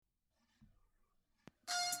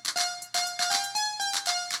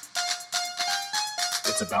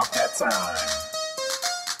It's about that time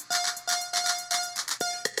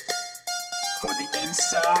for the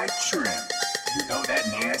inside trim. You know that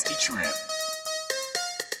nasty trim.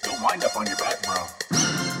 Don't wind up on your back, bro.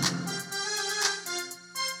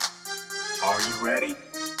 Are you ready?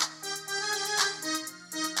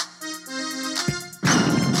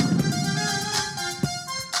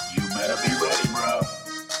 You better be ready, bro.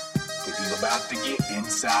 Because you're about to get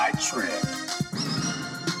inside trim.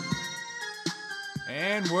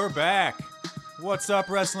 And we're back. What's up,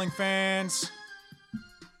 wrestling fans?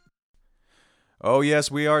 Oh, yes,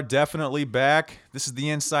 we are definitely back. This is the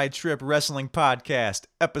Inside Trip Wrestling Podcast,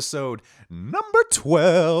 episode number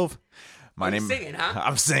 12. You're singing, huh?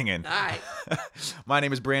 I'm singing. All right. My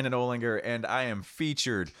name is Brandon Olinger, and I am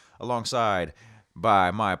featured alongside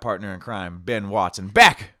by my partner in crime, Ben Watson,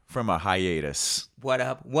 back from a hiatus. What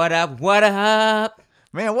up? What up? What up?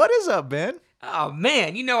 Man, what is up, Ben? Oh,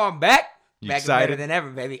 man. You know I'm back. You Back excited? better than ever,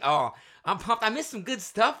 baby. Oh, I'm pumped. I missed some good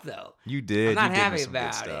stuff, though. You did. I'm not You did happy miss some good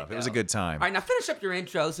about stuff. it. It was a though. good time. All right, now finish up your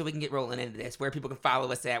intro so we can get rolling into this, where people can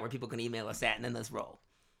follow us at, where people can email us at, and then let's roll.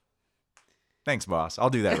 Thanks, boss.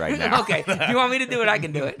 I'll do that right now. Okay. If you want me to do it, I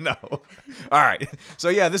can do it. No. All right. So,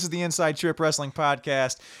 yeah, this is the Inside Trip Wrestling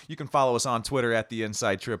Podcast. You can follow us on Twitter at the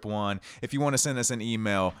Inside Trip 1. If you want to send us an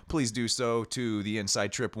email, please do so to the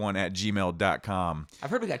Inside Trip 1 at gmail.com.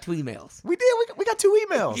 I've heard we got 2 emails. We did. We got 2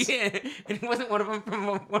 emails. Yeah, and it wasn't one of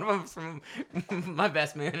them from my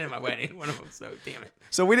best man at my wedding. One of them, so damn it.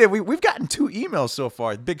 So we did. We've gotten 2 emails so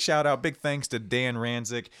far. Big shout out, big thanks to Dan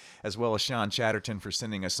Ranzik as well as Sean Chatterton for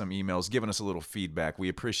sending us some emails, giving us a little feedback. We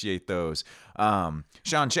appreciate those. Sean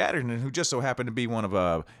Chatterton, who just so happened to be one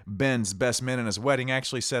of Ben's best men in his wedding,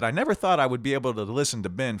 actually said, "I never thought I would be able to listen to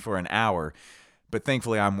Ben for an hour, but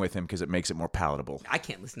thankfully I'm with him because it makes it more palatable." I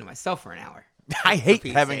can't listen to myself for an hour. I hate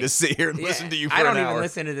Pete's having sake. to sit here and listen to you for I don't an hour. even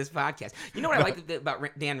listen to this podcast. You know what I like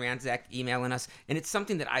about Dan Ranzak emailing us? And it's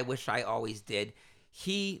something that I wish I always did.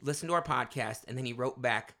 He listened to our podcast, and then he wrote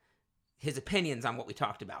back his opinions on what we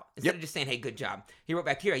talked about. Instead of just saying, hey, good job. He wrote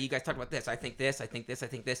back, here, you guys talked about this. I think this, I think this, I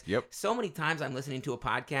think this. Yep. So many times I'm listening to a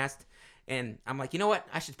podcast, and I'm like, you know what?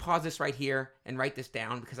 I should pause this right here and write this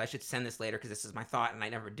down because I should send this later because this is my thought, and I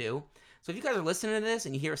never do. So if you guys are listening to this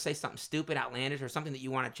and you hear us say something stupid, outlandish, or something that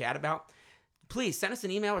you want to chat about, please send us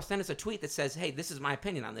an email or send us a tweet that says, hey, this is my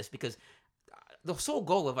opinion on this, because the sole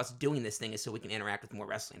goal of us doing this thing is so we can interact with more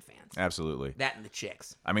wrestling fans. Absolutely. That and the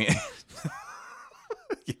chicks. I mean,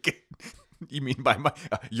 you mean by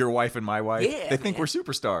your wife and my wife? Yeah, they think man. we're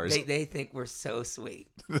superstars. They think we're so sweet.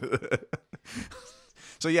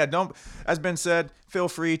 So yeah, don't. As Ben said, feel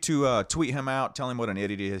free to tweet him out, tell him what an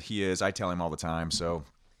idiot he is. I tell him all the time. So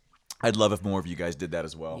I'd love if more of you guys did that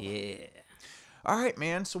as well. Yeah. All right,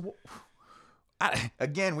 man. So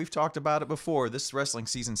again, we've talked about it before. This wrestling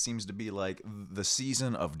season seems to be like the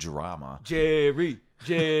season of drama. Jerry.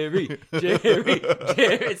 It's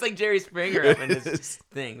like Jerry Springer up in this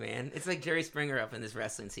thing, man. It's like Jerry Springer up in this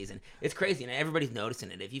wrestling season. It's crazy, and everybody's noticing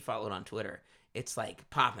it. If you follow it on Twitter, it's like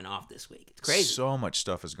popping off this week. It's crazy. So much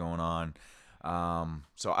stuff is going on.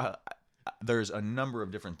 So there's a number of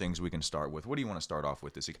different things we can start with. What do you want to start off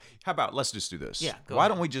with this week? How about let's just do this? Yeah, go Why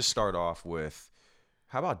ahead. don't we just start off with,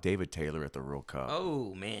 how about David Taylor at the World Cup?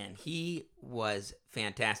 Oh, man. He was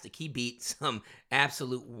fantastic. He beat some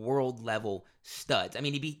absolute world-level studs. I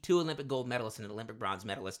mean, he beat 2 Olympic gold medalists and an Olympic bronze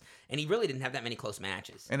medalist, and he really didn't have that many close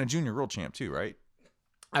matches. And a junior world champ too, right?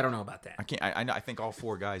 I don't know about that. I think all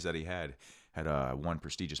 4 guys that he had won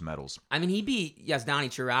prestigious medals. I mean, he beat Yazdani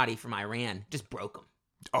Chirati from Iran, just broke him.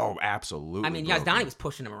 Oh, absolutely. I mean, broken. Yazdani was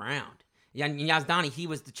pushing him around. Yazdani, he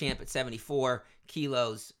was the champ at 74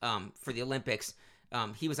 kilos for the Olympics.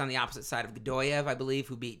 He was on the opposite side of Godoyev, I believe,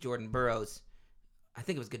 who beat Jordan Burroughs. I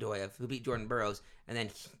think it was Godoyev who beat Jordan Burroughs. And then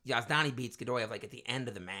Yazdani beats Godoyev like at the end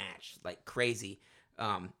of the match, like crazy,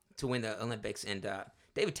 to win the Olympics. And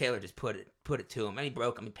David Taylor just put it to him. I mean, he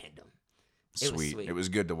broke him. He pinned him. It was sweet. It was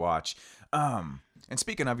good to watch. And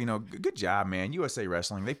speaking of, good job, man. USA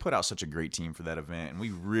Wrestling, they put out such a great team for that event, and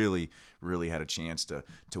we really, really had a chance to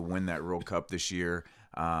win that World Cup this year.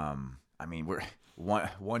 I mean, we're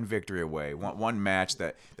one victory away, one match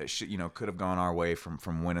that should, could have gone our way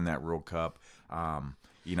from winning that World Cup. I'm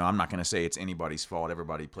not going to say it's anybody's fault.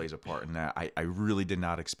 Everybody plays a part in that. I really did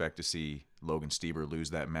not expect to see Logan Stieber lose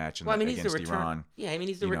that match against Iran. Yeah, I mean,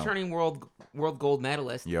 he's the returning world gold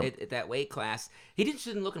medalist Yep. at that weight class. He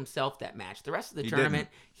shouldn't look himself that match. The rest of the tournament,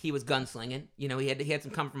 he was gunslinging. He had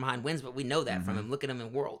some come from behind wins, but we know that from him. Look at him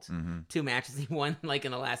in Worlds. 2 matches he won like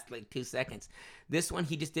in the last 2 seconds. This one,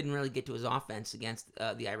 he just didn't really get to his offense against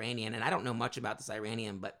the Iranian. And I don't know much about this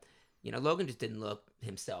Iranian, but Logan just didn't look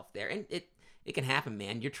himself there. And it can happen,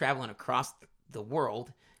 man. You're traveling across the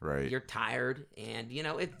world. Right. You're tired, and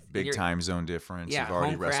it's Big time zone difference. Yeah, You've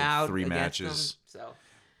already home wrestled crowd 3 against matches. them,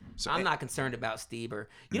 so I'm not concerned about Stieber.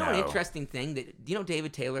 You know, No. an interesting thing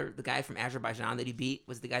David Taylor, the guy from Azerbaijan that he beat,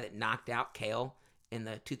 was the guy that knocked out Kale in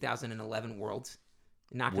the 2011 Worlds.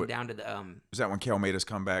 Knocked him down to the Is that when Kale made his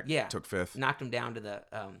comeback? Yeah. Took 5th? knocked him down to the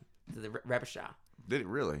Rebusha. Did it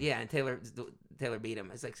really? Yeah, and Taylor beat him.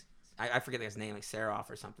 It's like I forget his name, like Saroff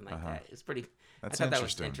or something like that. It's pretty. That's I thought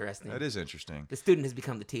interesting. that was interesting. That is interesting. The student has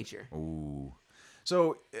become the teacher. Ooh.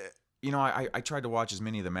 So, I tried to watch as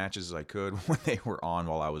many of the matches as I could when they were on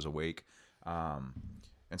while I was awake. And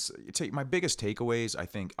so, my biggest takeaways, I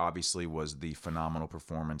think, obviously, was the phenomenal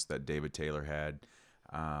performance that David Taylor had.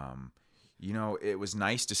 It was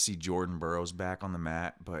nice to see Jordan Burroughs back on the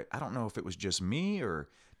mat, but I don't know if it was just me or.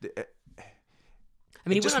 I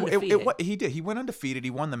mean, he went undefeated. He did. He went undefeated. He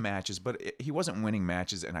won the matches, but he wasn't winning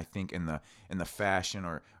matches. And I think in the fashion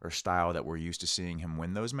or style that we're used to seeing him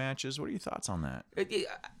win those matches. What are your thoughts on that?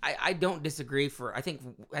 I don't disagree. I think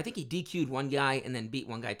he DQ'd one guy and then beat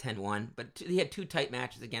one guy 10-1. But he had 2 tight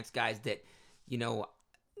matches against guys that,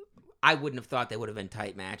 I wouldn't have thought they would have been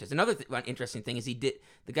tight matches. Another interesting thing is the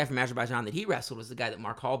guy from Azerbaijan that he wrestled was the guy that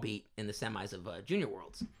Mark Hall beat in the semis of Junior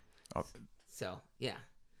Worlds. Oh. So yeah.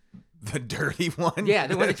 The dirty one? Yeah,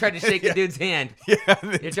 the one that tried to shake the dude's hand. Yeah.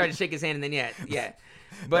 They tried to shake his hand and then, yeah.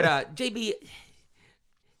 But JB,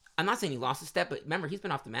 I'm not saying he lost a step, but remember, he's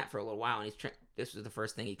been off the mat for a little while, and this was the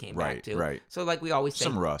first thing he came back to. Right. So like we always say,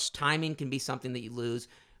 some rust. Timing can be something that you lose.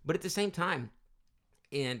 But at the same time,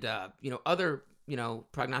 and, other,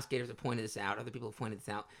 prognosticators have pointed this out, other people have pointed this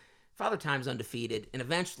out, Father Time's undefeated, and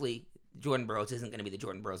eventually Jordan Burroughs isn't going to be the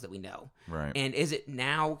Jordan Burroughs that we know. Right. And is it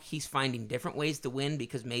now he's finding different ways to win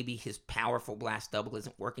because maybe his powerful blast double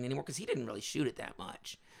isn't working anymore because he didn't really shoot it that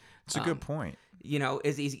much? It's a good point.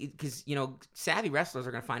 Is easy because savvy wrestlers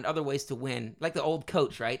are going to find other ways to win, like the old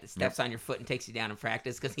coach, right? That steps on your foot and takes you down in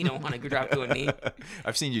practice because he don't want to drop to a knee.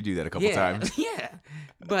 I've seen you do that a couple times. Yeah,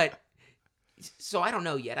 but so I don't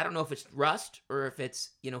know yet. I don't know if it's rust or if it's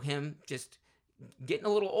him just getting a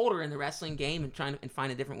little older in the wrestling game and trying to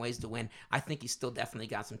find different ways to win. I think he's still definitely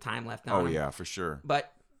got some time left on him. Oh yeah, for sure.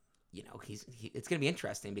 But it's going to be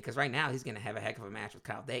interesting because right now he's going to have a heck of a match with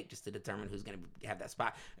Kyle Dake just to determine who's going to have that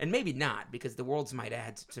spot, and maybe not because the Worlds might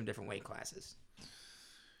add some different weight classes.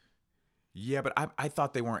 Yeah, but I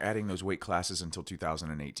thought they weren't adding those weight classes until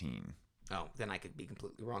 2018. Oh, then I could be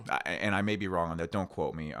completely wrong. And I may be wrong on that. Don't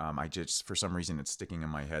quote me. I just, for some reason, it's sticking in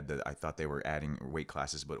my head that I thought they were adding weight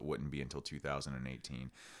classes, but it wouldn't be until 2018.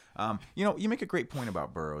 You make a great point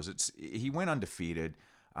about Burroughs. He went undefeated,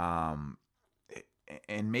 and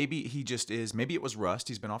maybe he just is. Maybe it was rust.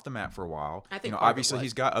 He's been off the mat for a while. I think obviously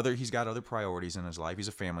he's got other priorities in his life. He's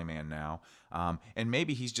a family man now, and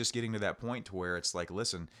maybe he's just getting to that point to where it's like,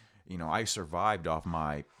 listen, I survived off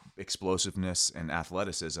my explosiveness and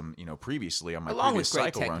athleticism, previously on my previous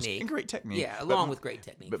cycle runs. And great technique. Yeah, along with great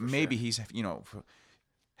technique. But maybe he's,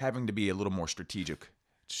 having to be a little more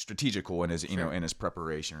strategical in his, in his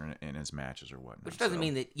preparation or in his matches or whatnot. Which doesn't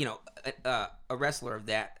mean that, a wrestler of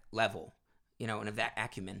that level, and of that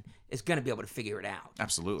acumen is going to be able to figure it out.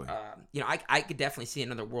 Absolutely. I could definitely see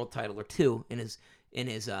another world title or 2 in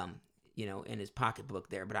his pocketbook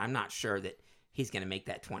there, but I'm not sure that he's going to make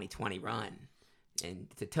that 2020 run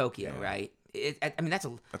to Tokyo, right?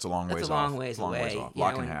 That's a long ways away. A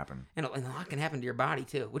lot can happen. And a lot can happen to your body,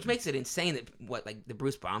 too, which makes it insane that the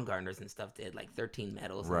Bruce Baumgartners and stuff did, 13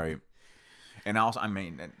 medals. Right. And also,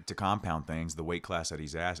 to compound things, the weight class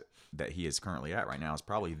that he is currently at right now is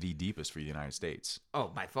probably the deepest for the United States.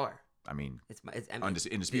 Oh, by far. It's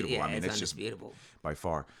indisputable. Yeah, it's indisputable. Just by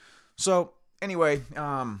far. So, anyway,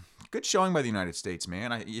 good showing by the United States,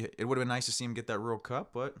 man. It would have been nice to see him get that World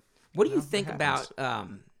Cup, but what do you think about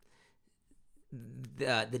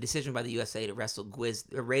the decision by the USA to wrestle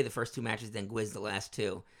Ray the first 2 matches, then Gwiz the last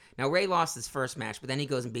 2? Now, Ray lost his first match, but then he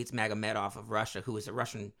goes and beats Magomedov of Russia, who is a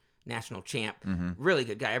Russian national champ. Mm-hmm. Really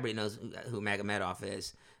good guy. Everybody knows who Magomedov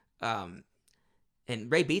is. And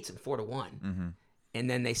Ray beats him 4-1. Mm-hmm. And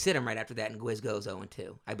then they sit him right after that, and Gwiz goes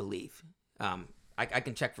 0-2, I believe. I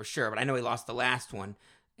can check for sure, but I know he lost the last one.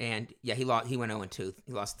 And, yeah, he went 0-2.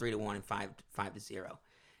 He lost 3-1 and 5-0.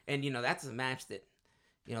 And, that's a match that,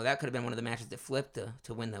 that could have been one of the matches that flipped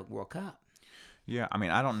to win the World Cup. Yeah,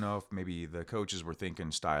 I don't know if maybe the coaches were thinking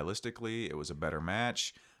stylistically it was a better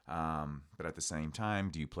match. But at the same time,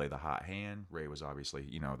 do you play the hot hand? Ray was obviously,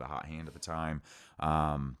 the hot hand at the time.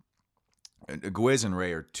 Gwiz and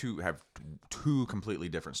Ray have two completely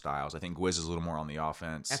different styles. I think Gwiz is a little more on the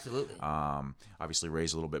offense. Absolutely. Obviously,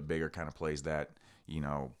 Ray's a little bit bigger, kind of plays that,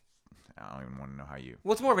 I don't even want to know how you.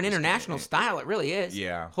 Well, it's more of an international style. It really is.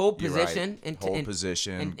 Yeah, Hold you're right. position Hold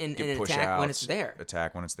position and get push attack when outs, it's there.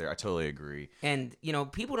 Attack when it's there. I totally agree. And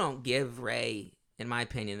people don't give Ray, in my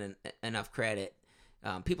opinion, enough credit.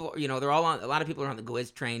 People, they're all on. A lot of people are on the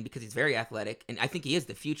Gwiz train because he's very athletic, and I think he is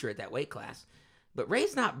the future at that weight class. But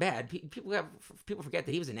Ray's not bad. People forget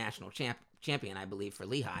that he was a national champion, I believe, for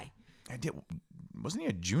Lehigh. Wasn't he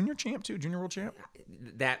a junior champ too? Junior world champ?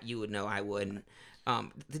 That you would know, I wouldn't.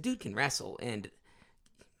 The dude can wrestle, and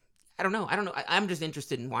I don't know. I'm just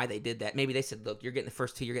interested in why they did that. Maybe they said, "Look, you're getting the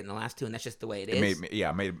first two, you're getting the last two, and that's just the way it is."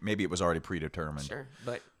 Maybe it was already predetermined. Sure,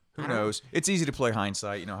 but who knows? It's easy to play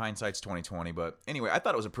hindsight. Hindsight's 20/20. But anyway, I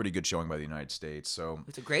thought it was a pretty good showing by the United States. So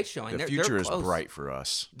it's a great showing. The future is bright for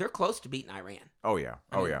us. They're close to beating Iran. Oh yeah.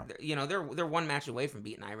 They're one match away from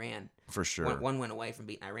beating Iran. For sure. One win away from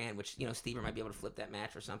beating Iran, which Stever might be able to flip that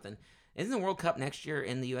match or something. Isn't the World Cup next year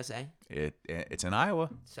in the USA? It's in Iowa.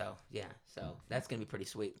 So that's gonna be pretty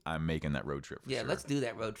sweet. I'm making that road trip. For sure. Let's do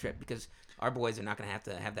that road trip because our boys are not gonna have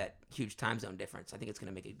to have that huge time zone difference. I think it's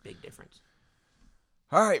gonna make a big difference.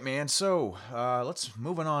 All right, man. So let's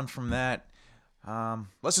moving on from that.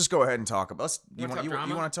 Let's just go ahead and talk about. You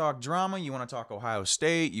want to talk drama? You want to talk Ohio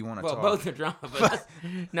State? You want to talk? Well, both are drama. But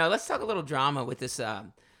let's talk a little drama with this. I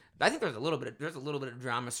think there's a little bit of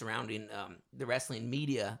drama surrounding the wrestling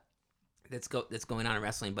media that's going on in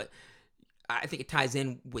wrestling, but I think it ties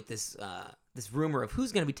in with this rumor of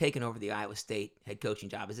who's going to be taking over the Iowa State head coaching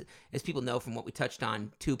job. As people know from what we touched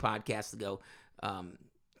on 2 podcasts ago,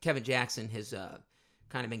 Kevin Jackson has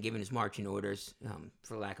kind of been given his marching orders,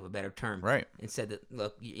 for lack of a better term, right? And said that,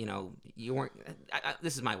 look, you weren't.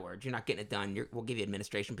 This is my word. You're not getting it done. We'll give you an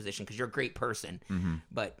administration position because you're a great person,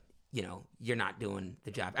 but you're not doing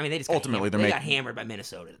the job. I mean, they just got hammered by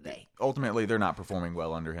Minnesota today. Ultimately, they're not performing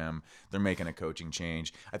well under him. They're making a coaching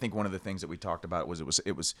change. I think one of the things that we talked about was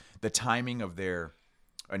it was the timing of their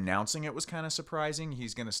announcing it was kind of surprising.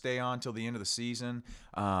 He's going to stay on till the end of the season.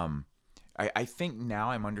 I think now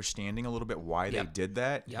I'm understanding a little bit why they did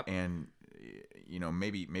that. Yep. And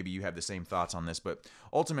maybe you have the same thoughts on this, but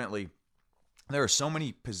ultimately, there are so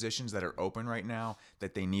many positions that are open right now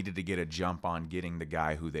that they needed to get a jump on getting the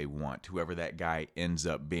guy who they want, whoever that guy ends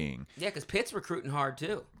up being. Yeah, because Pitt's recruiting hard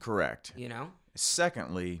too. Correct.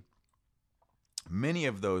 Secondly, many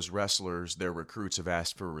of those wrestlers, their recruits have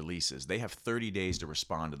asked for releases. They have 30 days to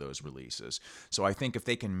respond to those releases. So I think if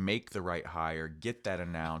they can make the right hire, get that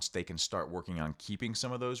announced, they can start working on keeping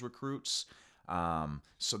some of those recruits.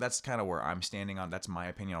 So that's kind of where I'm standing on. That's my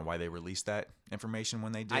opinion on why they released that information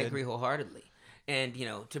when they did. I agree wholeheartedly. And,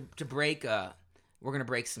 to break, we're going to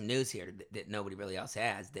break some news here that nobody really else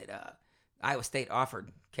has, that Iowa State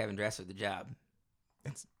offered Kevin Dresser the job.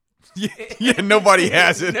 Yeah, nobody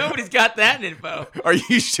has it. Nobody's got that info. Are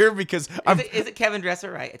you sure? Because is it Kevin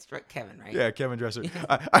Dresser? Right, it's Kevin, right? Yeah, Kevin Dresser.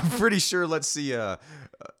 I'm pretty sure. Let's see.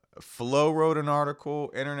 Flo wrote an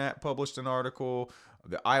article. Internet published an article.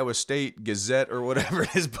 The Iowa State Gazette or whatever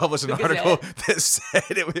it is published an article that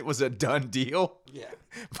said it was a done deal. Yeah,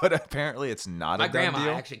 but apparently it's not a done deal. My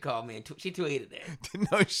grandma actually called me and she tweeted it.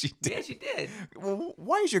 No, she did. Yeah, she did. Well,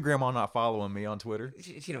 why is your grandma not following me on Twitter?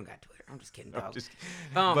 She don't got Twitter. I'm just kidding,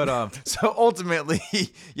 dog. So ultimately,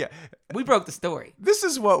 yeah, we broke the story. This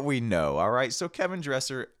is what we know. All right. So Kevin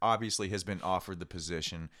Dresser obviously has been offered the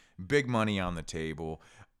position, big money on the table.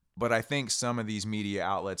 But I think some of these media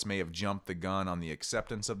outlets may have jumped the gun on the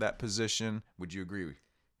acceptance of that position. Would you agree?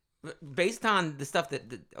 Based on the stuff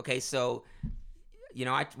so,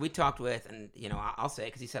 we talked with, and, I'll say it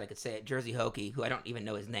because he said I could say it, Jersey Hokie, who I don't even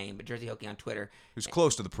know his name, but Jersey Hokie on Twitter. Who's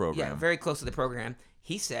close to the program. Yeah, very close to the program.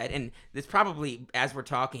 He said, and this probably, as we're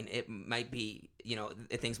talking, it might be,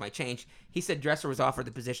 things might change. He said Dresser was offered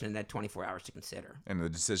the position and had 24 hours to consider. And the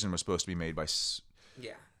decision was supposed to be made by...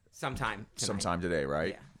 Sometime today,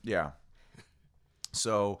 right? Yeah.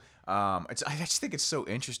 So I just think it's so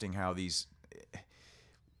interesting how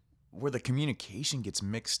where the communication gets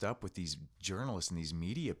mixed up with these journalists and these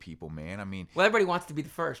media people, man. I mean, well, everybody wants to be the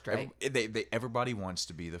first, right? Everybody wants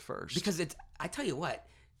to be the first because I tell you what,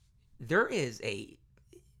 there is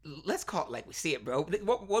let's call it like we see it, bro.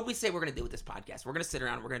 What we say we're going to do with this podcast? We're going to sit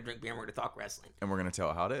around, we're going to drink beer, and we're going to talk wrestling. And we're going to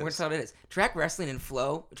tell how it is. We're going to tell how it is. Track Wrestling and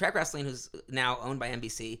Flow. Track Wrestling, who's now owned by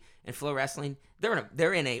NBC, and Flow Wrestling,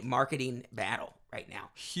 they're in a marketing battle right now.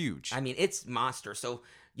 Huge. I mean, it's monster. So,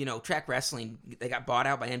 Track Wrestling, they got bought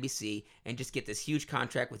out by NBC and just get this huge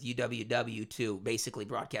contract with UWW to basically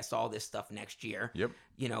broadcast all this stuff next year. Yep.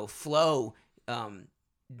 Flow,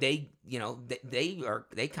 they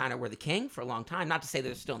kind of were the king for a long time. Not to say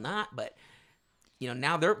they're still not, but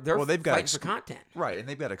now they're they've got fighting for content, right? And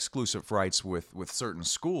they've got exclusive rights with certain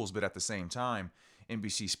schools, but at the same time,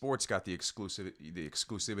 NBC Sports got the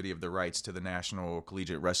exclusivity of the rights to the National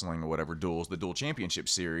Collegiate Wrestling or whatever duels, the Dual Championship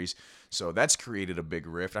Series. So that's created a big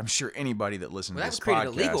rift. I'm sure anybody that listens to this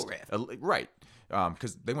created podcast, a legal rift, right?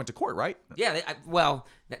 Because they went to court, right? Yeah.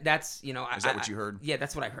 That's Is that what you heard? Yeah,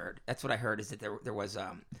 that's what I heard. That's what I heard is that there was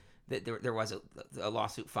a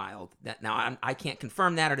lawsuit filed. That now I can't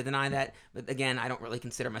confirm that or to deny that, but again, I don't really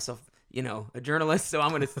consider myself a journalist, so I'm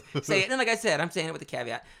going to say it. And like I said, I'm saying it with a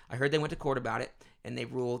caveat. I heard they went to court about it, and they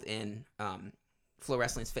ruled in Flow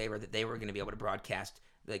Wrestling's favor that they were going to be able to broadcast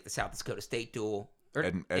like the South Dakota State duel, or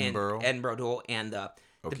Edinburgh duel, and the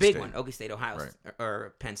big one, Okie State, Ohio,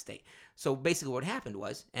 or Penn State. So basically, what happened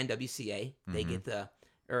was NWCA they get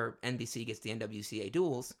NBC gets the NWCA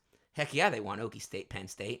duels. Heck yeah, they won Okie State, Penn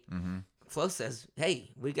State. Mm-hmm. Flo says,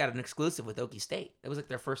 "Hey, we got an exclusive with Okie State." That was like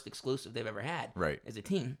their first exclusive they've ever had, as a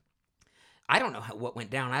team. I don't know what went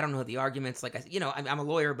down. I don't know the arguments. Like I'm a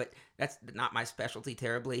lawyer, but that's not my specialty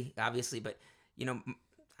terribly, obviously. But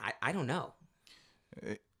I don't know.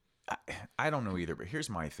 I don't know either. But here's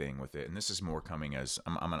my thing with it, and this is more coming as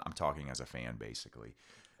I'm talking as a fan, basically.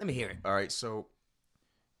 Let me hear it. All right, so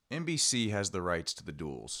NBC has the rights to the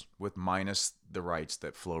duels, with minus the rights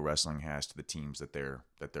that Flow Wrestling has to the teams that they're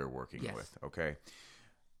working with. Okay.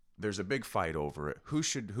 There's a big fight over it. Who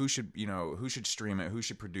should stream it? Who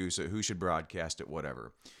should produce it? Who should broadcast it?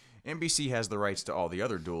 Whatever. NBC has the rights to all the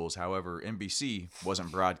other duels. However, NBC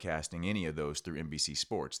wasn't broadcasting any of those through NBC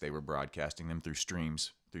Sports. They were broadcasting them through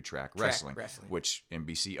streams through Track Wrestling, which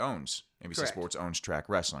NBC owns. NBC Sports owns Track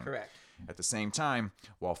Wrestling. Correct. At the same time,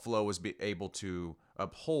 while Flow was able to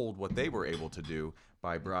uphold what they were able to do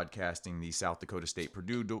by broadcasting the South Dakota State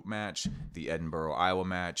Purdue match, the Edinburgh Iowa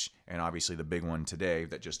match, and obviously the big one today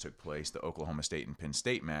that just took place, the Oklahoma State and Penn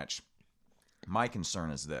State match. My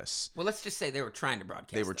concern is this. Well, let's just say they were trying to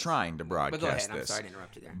broadcast this. But go ahead. I'm sorry to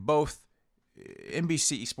interrupt you there. Both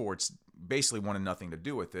NBC Sports basically wanted nothing to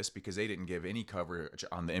do with this because they didn't give any coverage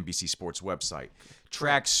on the NBC Sports website.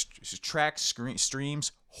 Track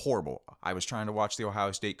streams, horrible. I was trying to watch the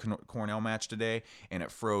Ohio State Cornell match today, and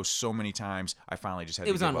it froze so many times. I finally just had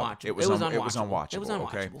to give up. It was unwatchable.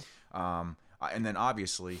 Okay. And then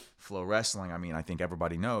obviously Flow Wrestling. I mean, I think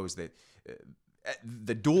everybody knows that.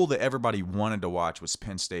 The duel that everybody wanted to watch was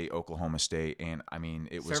Penn State, Oklahoma State, and I mean,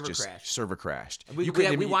 it was server crashed.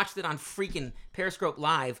 We watched it on freaking Periscope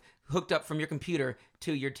Live, hooked up from your computer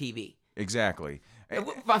to your TV. Exactly.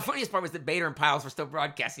 My funniest part was that Bader and Piles were still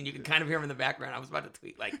broadcasting. You can kind of hear him in the background. I was about to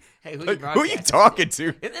tweet like, "Hey, who are you talking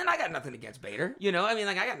to?" And I got nothing against Bader. I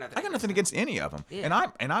got nothing. I got nothing against any of them. Yeah.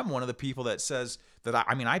 And I'm one of the people that says that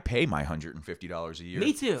I pay my $150 a year.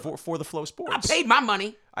 Me too. For the Flow Sports. I paid my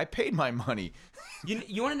money.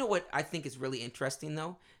 You want to know what I think is really interesting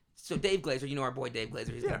though? So Dave Glazer, our boy Dave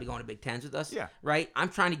Glazer, he's going to be going to Big Tens with us. Yeah. Right? I'm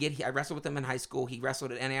trying to I wrestled with him in high school. He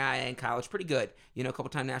wrestled at NAIA in college. Pretty good. A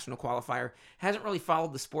couple-time national qualifier. Hasn't really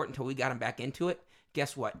followed the sport until we got him back into it.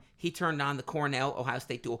 Guess what? He turned on the Cornell-Ohio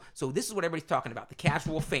State duel. So this is what everybody's talking about, the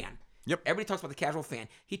casual fan. Yep. Everybody talks about the casual fan.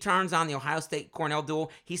 He turns on the Ohio State Cornell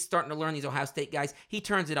duel. He's starting to learn these Ohio State guys. He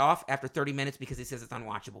turns it off after 30 minutes because he says it's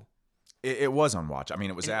unwatchable. It was unwatchable. I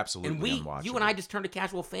mean, it was absolutely unwatchable. You and I just turned a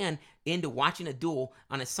casual fan into watching a duel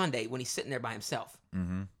on a Sunday when he's sitting there by himself.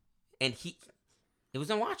 Mm-hmm. And it was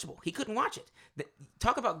unwatchable. He couldn't watch it.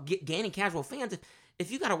 Talk about gaining casual fans.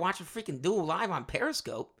 If you got to watch a freaking duel live on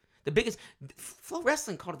Periscope, the biggest Flow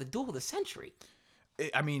Wrestling called it the duel of the century.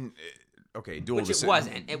 I mean, okay, duel. Which it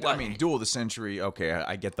wasn't. It wasn't. I mean, duel of the century. Okay,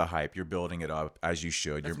 I get the hype. You're building it up as you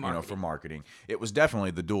should. That's for marketing. It was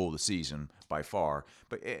definitely the duel of the season by far.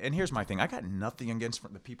 And here's my thing. I got nothing against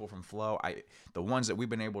the people from Flow. The ones that we've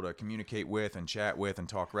been able to communicate with and chat with and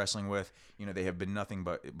talk wrestling with. They have been nothing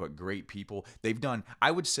but great people. They've done. I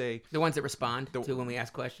would say the ones that respond to when we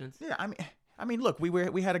ask questions. Yeah, I mean, look,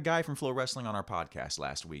 we had a guy from Flow Wrestling on our podcast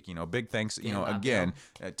last week. Big thanks, again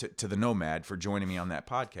to the Nomad for joining me on that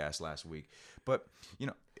podcast last week. But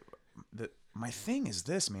my thing is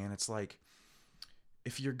this, man. It's like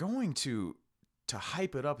if you're going to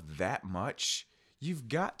hype it up that much, you've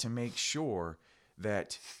got to make sure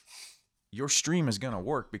that your stream is going to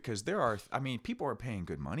work because people are paying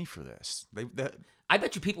good money for this. I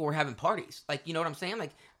bet you people were having parties. Like, you know what I'm saying?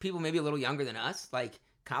 Like people maybe a little younger than us, like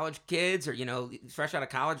college kids or, fresh out of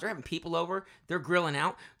college, they're having people over, they're grilling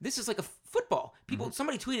out. This is like a football.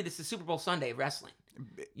 Somebody tweeted it's the Super Bowl Sunday of wrestling.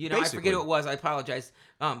 Basically. I forget who it was. I apologize.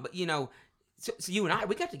 But so you and I,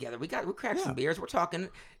 we got together. We cracked some beers. We're talking,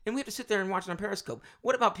 and we have to sit there and watch it on Periscope.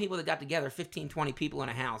 What about people that got together, 15, 20 people in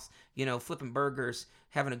a house, flipping burgers,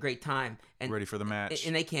 having a great time, and ready for the match,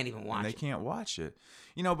 and they can't even watch it. They can't watch it.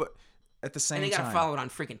 But at the same time, and they got to follow it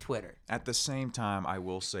on freaking Twitter. At the same time, I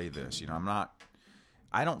will say this. I'm not.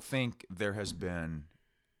 I don't think there has been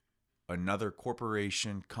another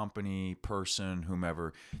corporation, company, person,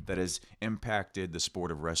 whomever that has impacted the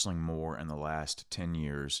sport of wrestling more in the last 10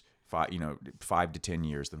 years, 5 to 10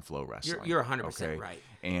 years than Flow Wrestling. You're 100% right.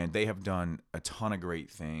 And they have done a ton of great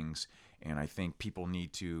things. And I think people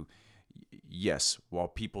need to, yes, while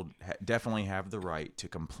people definitely have the right to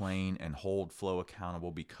complain and hold Flow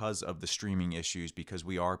accountable because of the streaming issues, because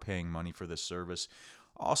we are paying money for this service,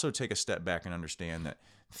 also take a step back and understand that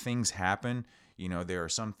things happen. There are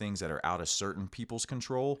some things that are out of certain people's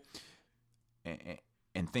control,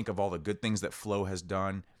 and think of all the good things that Flow has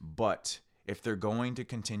done. But if they're going to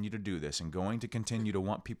continue to do this and going to continue to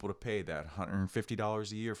want people to pay that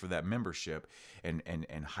 $150 a year for that membership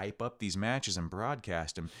and hype up these matches and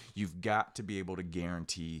broadcast them, you've got to be able to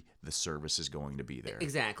guarantee the service is going to be there.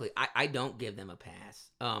 Exactly. I don't give them a pass.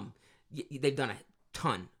 They've done a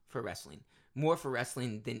ton for wrestling. More for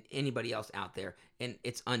wrestling than anybody else out there, and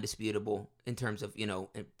it's undisputable in terms of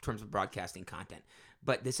broadcasting content.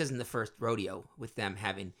 But this isn't the first rodeo with them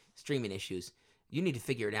having streaming issues. You need to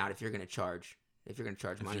figure it out if you're going to charge money. If you're going to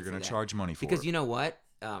charge money for it, because you know what,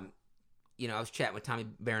 I was chatting with Tommy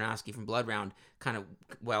Baranowski from Blood Round,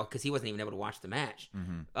 because he wasn't even able to watch the match,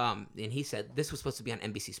 and he said this was supposed to be on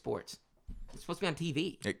NBC Sports. It's supposed to be on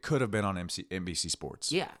TV. It could have been on NBC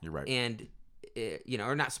Sports. Yeah, you're right. And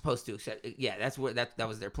or not supposed to. Yeah, that's what that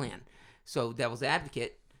was their plan. So devil's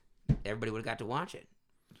advocate, everybody would have got to watch it.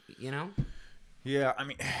 Yeah, I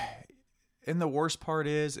mean, and the worst part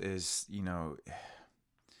is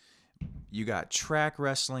you got track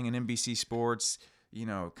wrestling and NBC Sports,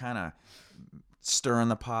 kind of stirring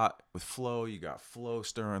the pot with Flow. You got Flow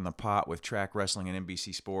stirring the pot with track wrestling and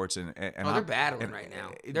NBC Sports, and they're battling right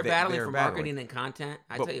now. They're battling for marketing and content.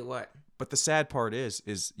 Tell you what. But the sad part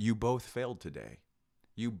is you both failed today.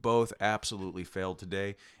 You both absolutely failed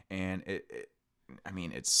today, and it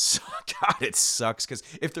sucks because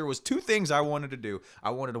if there was two things I wanted to do,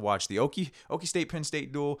 I wanted to watch the Okie State Penn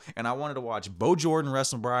State duel, and I wanted to watch Bo Jordan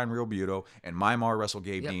wrestle Brian Real Buto and Mymar wrestle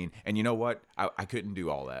Gabe Dean. And you know what? I couldn't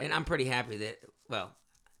do all that. And I'm pretty happy that. Well,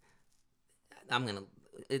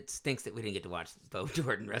 it stinks that we didn't get to watch Bo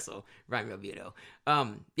Jordan wrestle Ryan Robuto.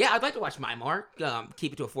 I'd like to watch Mymar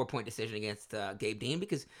keep it to a 4-point decision against Gabe Dean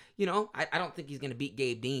because I don't think he's going to beat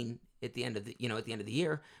Gabe Dean at the end of the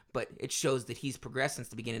year, but it shows that he's progressed since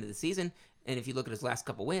the beginning of the season. And if you look at his last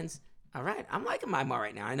couple wins, all right, I'm liking Mymar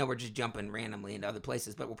right now. I know we're just jumping randomly into other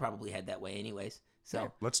places, but we'll probably head that way anyways.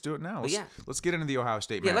 So let's do it now. Let's get into the Ohio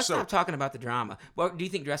State match. Yeah, let's stop talking about the drama. Well, do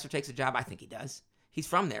you think Dresser takes a job? I think he does. He's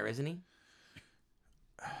from there, isn't he?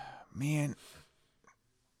 Man,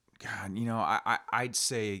 God, I'd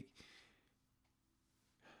say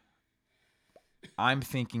I'm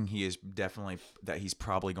thinking he's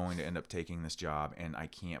probably going to end up taking this job, and I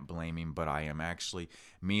can't blame him, but I am actually,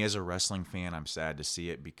 me as a wrestling fan, I'm sad to see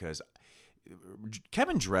it because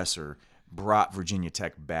Kevin Dresser brought Virginia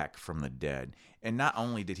Tech back from the dead. And not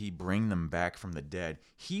only did he bring them back from the dead,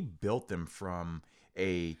 he built them from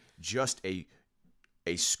a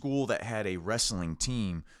school that had a wrestling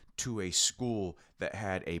team to a school that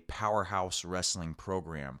had a powerhouse wrestling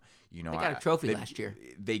program. They got a trophy last year.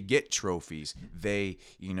 They get trophies. They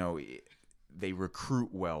recruit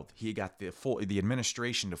well. He got the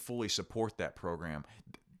administration to fully support that program.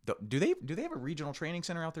 Do they have a regional training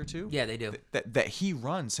center out there too? Yeah, they do. That he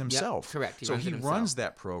runs himself. Yep, correct. He runs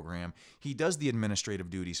that program. He does the administrative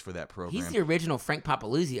duties for that program. He's the original Frank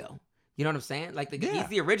Papaluzio. You know what I'm saying? He's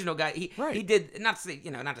the original guy. He did not to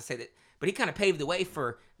say that, but he kind of paved the way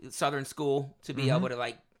for Southern School to be able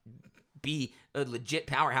to be a legit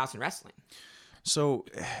powerhouse in wrestling. So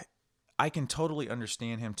I can totally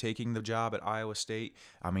understand him taking the job at Iowa State.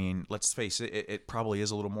 I mean, let's face it, it probably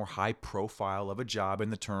is a little more high profile of a job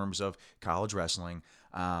in the terms of college wrestling.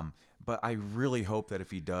 But I really hope that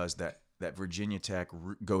if he does that Virginia Tech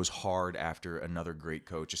goes hard after another great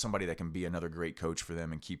coach, or somebody that can be another great coach for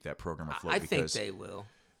them and keep that program afloat. I think they will.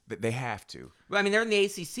 They have to. Well, I mean, they're in the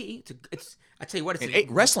ACC. I tell you what,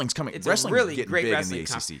 wrestling's coming. It's wrestling's really getting great big wrestling in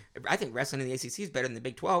the ACC. I think wrestling in the ACC is better than the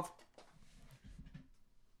Big 12.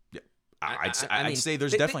 Yeah, I'd say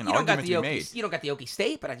there's definitely an argument to be made. You don't got the Okie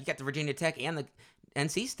State, but you got the Virginia Tech and the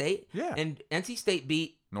NC State. Yeah, and NC State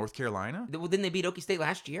beat North Carolina. Well, didn't they beat Okie State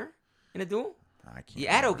last year in a duel? I can't.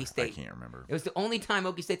 At Okie State. I can't remember. It was the only time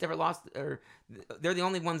Okie State's ever lost, or they're the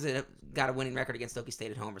only ones that have got a winning record against Okie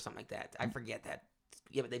State at home or something like that. I forget that.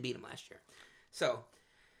 Yeah, but they beat them last year. So,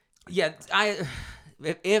 yeah,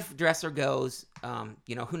 if Dresser goes,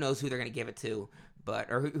 who knows who they're going to give it to,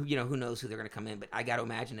 who knows who they're going to come in. But I got to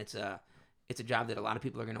imagine it's It's a job that a lot of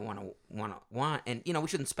people are going to want. And, we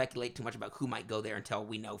shouldn't speculate too much about who might go there until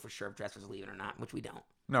we know for sure if Dresser's leaving or not, which we don't.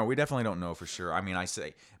 No, we definitely don't know for sure. I mean, I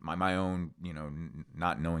say my own,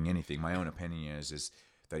 not knowing anything, my own opinion is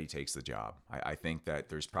that he takes the job. I think that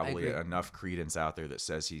there's probably enough credence out there that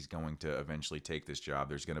says he's going to eventually take this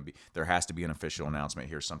job. There has to be an official announcement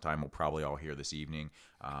here sometime. We'll probably all hear this evening,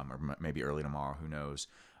 or maybe early tomorrow. Who knows?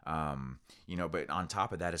 But on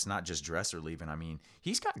top of that, it's not just Dresser leaving. I mean,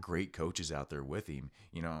 he's got great coaches out there with him,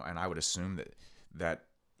 and I would assume that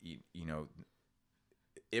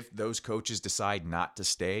if those coaches decide not to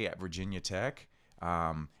stay at Virginia Tech,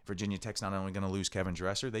 Virginia Tech's not only going to lose Kevin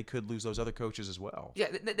Dresser, they could lose those other coaches as well. Yeah,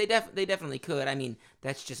 they definitely could. I mean,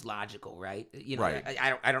 that's just logical, right? Right.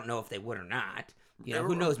 I don't know if they would or not.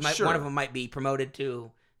 Who knows? Sure. One of them might be promoted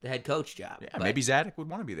to the head coach job. Yeah, maybe Zadok would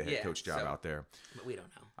want to be the head coach job out there. But we don't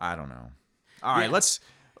know. I don't know. All right, let's.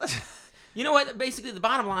 You know what? Basically, the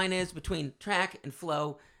bottom line is between track and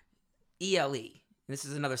flow, ELE. This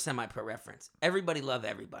is another semi-pro reference. Everybody love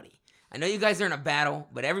everybody. I know you guys are in a battle,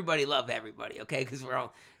 but everybody love everybody, okay? Because we're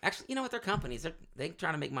all actually, you know what? They're companies. They're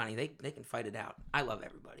trying to make money. They can fight it out. I love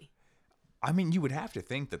everybody. I mean, you would have to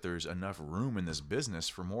think that there's enough room in this business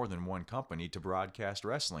for more than one company to broadcast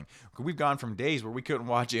wrestling. We've gone from days where we couldn't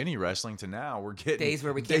watch any wrestling to now we're getting days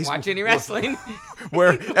where we can't watch any wrestling,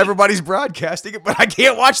 where everybody's broadcasting it, but I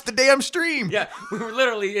can't watch the damn stream. Yeah, we were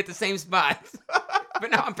literally at the same spot, but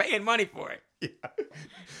now I'm paying money for it. Yeah.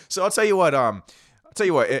 So I'll tell you what.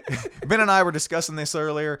 Ben and I were discussing this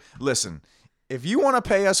earlier. Listen. If you want to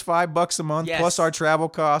pay us $5 a month plus our travel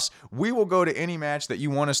costs, we will go to any match that you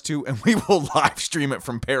want us to, and we will live stream it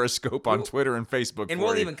from Periscope on Twitter and Facebook. And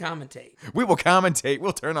we'll even commentate. We will commentate.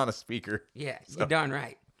 We'll turn on a speaker. Yeah, you're darn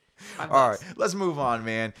right. All right, let's move on,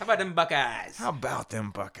 man. How about them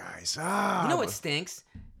Buckeyes? You know what stinks?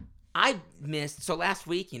 I missed. So last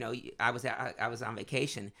week, I was on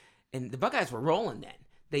vacation, and the Buckeyes were rolling then.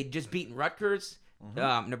 They'd just beaten Rutgers,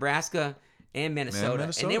 Nebraska, and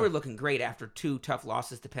Minnesota. And they were looking great after 2 tough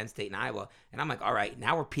losses to Penn State and Iowa. And I'm like, all right,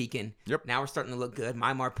 now we're peaking. Yep. Now we're starting to look good.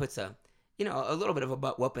 Mymar puts a little bit of a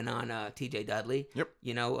butt whooping on T.J. Dudley. Yep.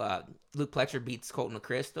 Luke Pletcher beats Colton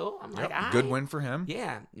McChrystal. I'm like, good win for him.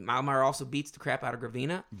 Yeah. Mymar also beats the crap out of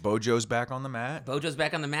Gravina. Bojo's back on the mat.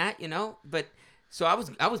 But so I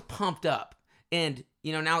was pumped up. And,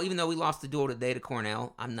 now even though we lost the duel today to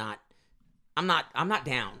Cornell, I'm not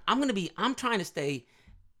down. I'm trying to stay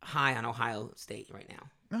high on Ohio State right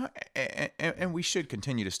now. And we should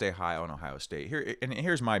continue to stay high on Ohio State.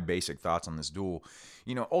 Here's my basic thoughts on this duel.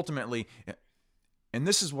 Ultimately, and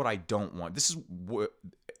this is what I don't want. This is what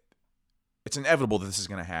it's inevitable that this is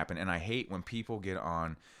going to happen. And I hate when people get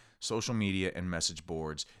on social media and message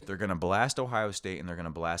boards. They're going to blast Ohio State and they're going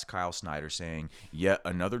to blast Kyle Snyder saying yet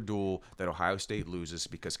another duel that Ohio State loses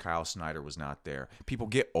because Kyle Snyder was not there. People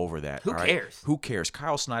get over that. Who cares? Who cares?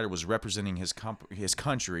 Kyle Snyder was representing his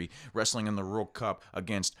country wrestling in the World Cup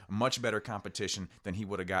against much better competition than he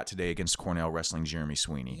would have got today against Cornell wrestling Jeremy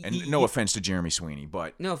Sweeney. And no offense to Jeremy Sweeney,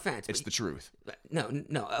 but no offense, it's the truth.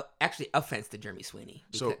 No, actually offense to Jeremy Sweeney.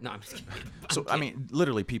 No, I'm just kidding. I mean,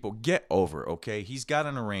 literally, people get over, okay? He's got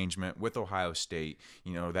an arrangement with Ohio State,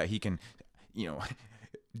 that he can,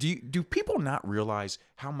 do people not realize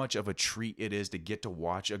how much of a treat it is to get to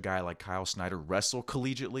watch a guy like Kyle Snyder wrestle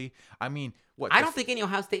collegiately? I mean, what? I don't think any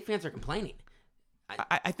Ohio State fans are complaining.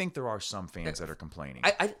 I think there are some fans that are complaining.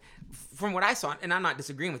 From what I saw, and I'm not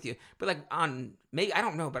disagreeing with you, but maybe I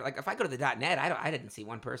don't know, but if I go to the .net, I didn't see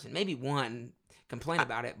one person, maybe one complain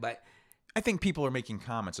about it, but I think people are making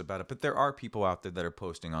comments about it, but there are people out there that are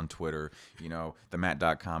posting on Twitter, the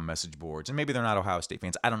Matt.com message boards, and maybe they're not Ohio State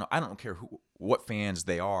fans. I don't know. I don't care what fans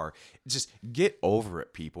they are. Just get over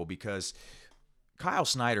it, people, because Kyle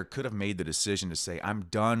Snyder could have made the decision to say, I'm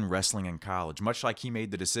done wrestling in college, much like he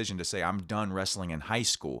made the decision to say, I'm done wrestling in high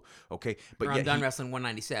school. Okay. But I'm done wrestling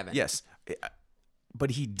 197. Yes.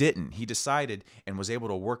 But he didn't. He decided and was able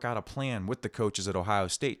to work out a plan with the coaches at Ohio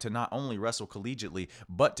State to not only wrestle collegiately,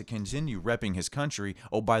 but to continue repping his country.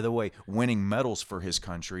 Oh, by the way, winning medals for his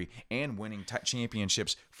country and winning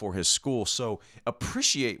championships for his school. So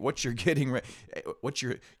appreciate what you're getting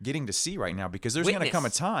to see right now, because there's going to come a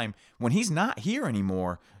time when he's not here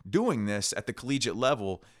anymore doing this at the collegiate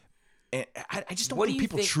level. And I just don't think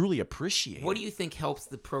people truly appreciate it. What do you think helps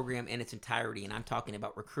the program in its entirety? And I'm talking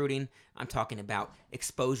about recruiting. I'm talking about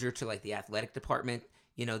exposure to the athletic department,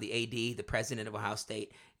 the AD, the president of Ohio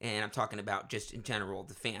State. And I'm talking about just in general,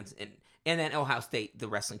 the fans and then Ohio State, the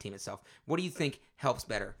wrestling team itself. What do you think helps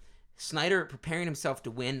better? Snyder preparing himself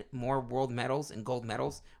to win more world medals and gold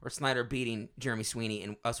medals, or Snyder beating Jeremy Sweeney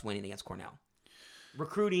and us winning against Cornell?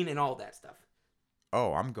 Recruiting and all that stuff.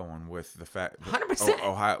 Oh, I'm going with the fact 100%.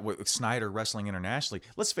 Ohio with Snyder wrestling internationally.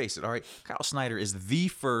 Let's face it. All right, Kyle Snyder is the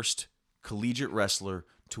first collegiate wrestler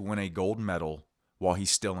to win a gold medal while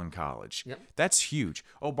he's still in college. Yep. That's huge.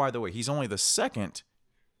 Oh, by the way, he's only the second,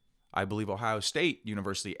 I believe, Ohio State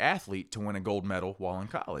University athlete to win a gold medal while in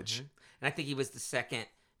college. And I think he was the second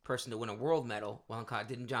person to win a world medal while in college.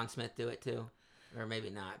 Didn't John Smith do it too? Or maybe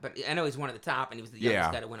not. But I know he's one of the top, and he was the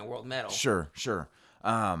youngest guy to win a world medal. Sure.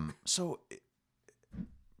 So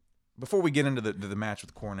before we get into the match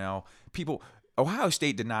with Cornell, Ohio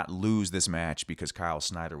State did not lose this match because Kyle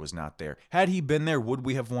Snyder was not there. Had he been there, would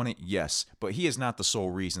we have won it? Yes. But he is not the sole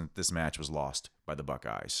reason that this match was lost by the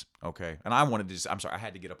Buckeyes. Okay? And I wanted to I'm sorry, I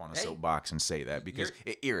had to get up on a soapbox and say that because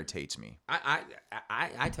it irritates me.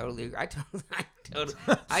 I totally agree.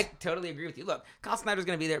 I totally agree with you. Look, Kyle Snyder's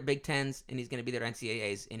going to be there at Big Tens, and he's going to be there at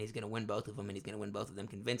NCAAs, and he's going to win both of them, and he's going to win both of them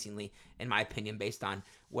convincingly, in my opinion, based on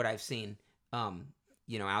what I've seen.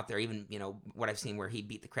 Out there, even, what I've seen where he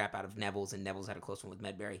beat the crap out of Neville's, and Neville's had a close one with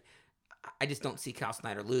Medbury. I just don't see Kyle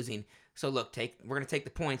Snyder losing. So look, we're going to take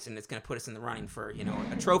the points, and it's going to put us in the running for,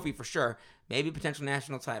 a trophy for sure. Maybe a potential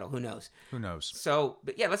national title. Who knows? So,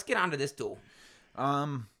 but yeah, let's get on to this duel.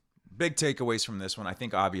 Big takeaways from this one. I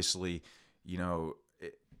think obviously,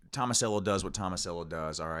 Tomasello does what Tomasello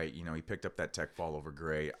does. All right. He picked up that tech fall over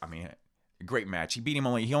Gray. I mean, great match. He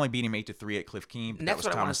only beat him 8-3 at Cliff Keen. But that was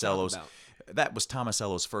Tomasello's. That was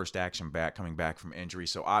Tomasello's first action back, coming back from injury.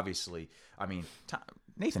 So obviously, I mean,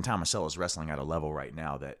 Nathan Tomasello is wrestling at a level right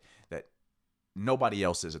now that nobody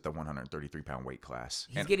else is at the 133-pound weight class.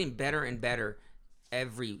 He's getting better and better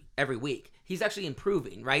every week. He's actually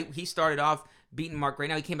improving, right? He started off beating Mark Gray.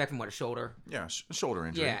 Now he came back from a shoulder. Yeah, shoulder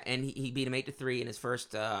injury. Yeah, and he beat him 8-3 in his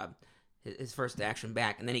first action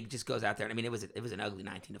back, and then he just goes out there. And I mean, it was an ugly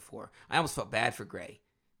 19-4. I almost felt bad for Gray.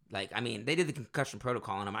 Like, I mean, they did the concussion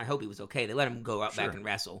protocol on him. I hope he was okay. They let him go out back and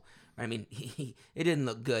wrestle. I mean, it didn't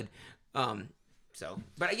look good.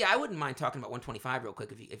 But yeah, I wouldn't mind talking about 125 real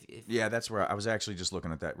quick if Yeah, that's where I was actually just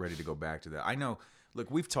looking at that, ready to go back to that. I know.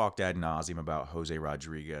 Look, we've talked ad nauseum about Jose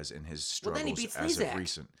Rodriguez and his struggles as of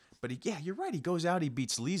recent. But you're right. He goes out, he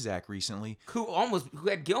beats Lezak recently, who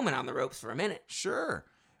had Gilman on the ropes for a minute. Sure.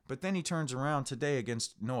 But then he turns around today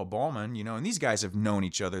against Noah Ballman, and these guys have known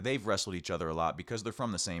each other. They've wrestled each other a lot because they're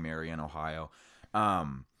from the same area in Ohio.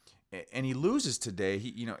 And he loses today.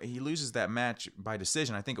 He loses that match by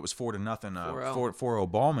decision. I think it was 4-0,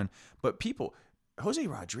 4-0 Ballman. But Jose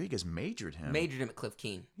Rodriguez majored him at Cliff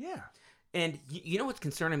Keen. Yeah. And you know what's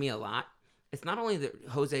concerning me a lot? It's not only that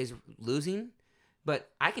Jose's losing, but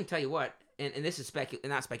I can tell you what, and this is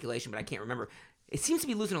not speculation, but I can't remember. It seems to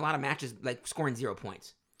be losing a lot of matches, like scoring 0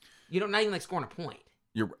 points. Not even like scoring a point.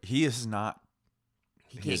 He is not.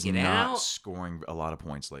 He can't get out. Scoring a lot of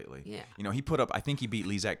points lately. Yeah. He put up. I think he beat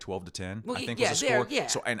Lezak 12-10. Well, I think was the score. Yeah.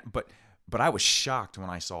 So but I was shocked when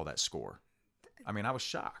I saw that score. I mean, I was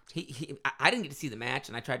shocked. I didn't get to see the match,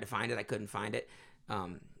 and I tried to find it. I couldn't find it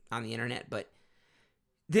on the internet. But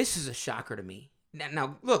this is a shocker to me.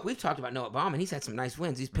 Now look, we've talked about Noah Bauman. He's had some nice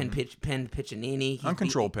wins. He's pinned Piccinini.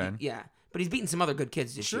 Uncontrolled Penn. Yeah, but he's beaten some other good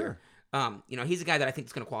kids this year. He's a guy that I think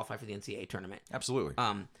is going to qualify for the NCAA tournament. Absolutely.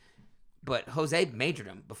 But Jose majored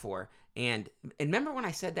him before. And remember when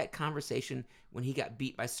I said that conversation when he got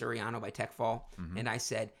beat by Suriano by tech fall? Mm-hmm. And I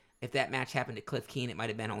said, if that match happened to Cliff Keen, it might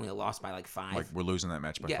have been only a loss by like 5. Like we're losing that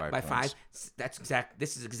match by 5 points. Yeah, by 5.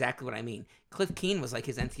 This is exactly what I mean. Cliff Keen was like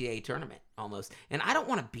his NCAA tournament almost. And I don't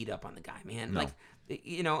want to beat up on the guy, man.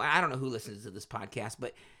 No. I don't know who listens to this podcast,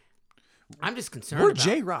 but I'm just concerned. We're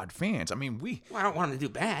J-Rod fans. I mean, I don't want him to do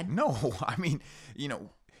bad. No, I mean,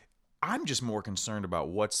 I'm just more concerned about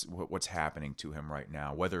what's happening to him right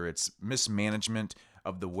now. Whether it's mismanagement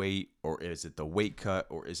of the weight, or is it the weight cut,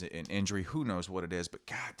 or is it an injury? Who knows what it is? But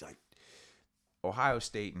God, Ohio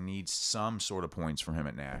State needs some sort of points from him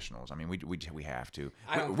at nationals. I mean, we have to.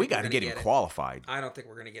 We got to get him qualified. I don't think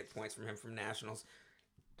we're going to get points from him from nationals.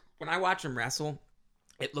 When I watch him wrestle,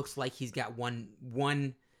 it looks like he's got one.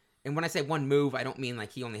 And when I say one move, I don't mean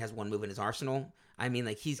like he only has one move in his arsenal. I mean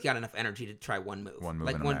like he's got enough energy to try one move.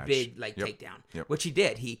 Like one big takedown. Yep. Which he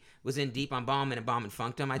did. He was in deep on Bauman, and Bauman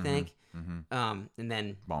funked him, I think. Mm-hmm. And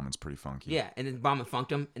then Bauman's pretty funky. Yeah, and then Bauman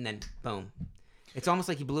funked him, and then boom. It's almost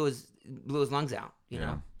like he blew his lungs out, you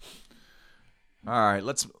know. All right,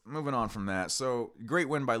 let's moving on from that. So great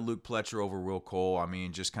win by Luke Pletcher over Will Cole. I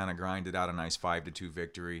mean, just kind of grinded out a nice 5-2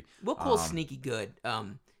 victory. Will Cole's sneaky good.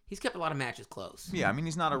 He's kept a lot of matches close. Yeah, I mean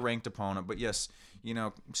he's not a ranked opponent, but yes,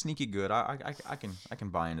 sneaky good. I can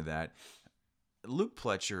buy into that. Luke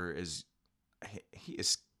Pletcher is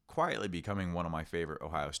quietly becoming one of my favorite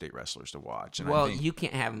Ohio State wrestlers to watch. And Well, I think, you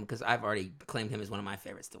can't have him because I've already claimed him as one of my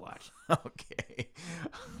favorites to watch. okay,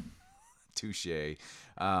 touche.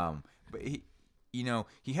 But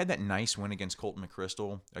he had that nice win against Colton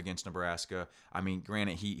McChrystal against Nebraska. I mean,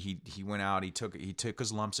 granted, he went out, he took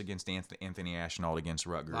his lumps against Anthony Ashnault against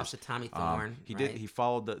Rutgers. Lost to Tommy Thorne. He right? did. He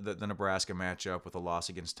followed the Nebraska matchup with a loss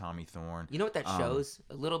against Tommy Thorne. You know what that shows?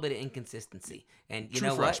 A little bit of inconsistency. And you True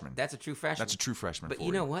know freshman. what? That's a true freshman. That's a true freshman. But for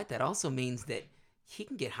you know what? That also means that he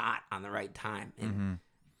can get hot on the right time. And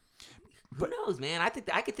who knows, man? I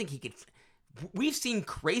could think he could. We've seen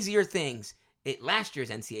crazier things at last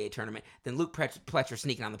year's NCAA tournament than Luke Pletcher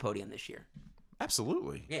sneaking on the podium this year.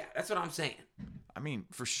 Absolutely. Yeah, that's what I'm saying. I mean,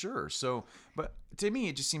 for sure. So, but to me,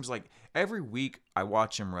 it just seems like every week I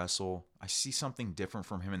watch him wrestle, I see something different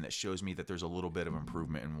from him, and that shows me that there's a little bit of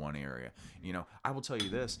improvement in one area. I will tell you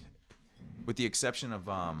this, with the exception of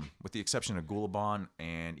Gulabon,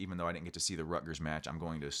 and even though I didn't get to see the Rutgers match, I'm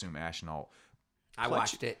going to assume Ashnault. I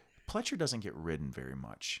watched it. Pletcher doesn't get ridden very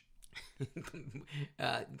much.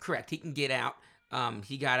 Correct. He can get out.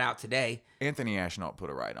 He got out today. Anthony Ashnault put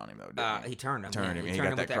a ride on him though. Didn't He turned him. Turned him. He turned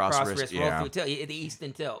got him that with cross wrist wrist. roll Yeah. through the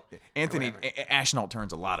Easton tilt. Anthony Ashnault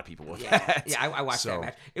turns a lot of people with Yeah, that. yeah. I watched that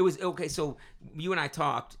match. It was okay. So you and I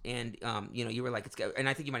talked, and you were like, and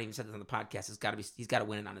I think you might even said this on the podcast. He's got to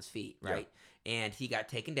win it on his feet, right? Yeah. And he got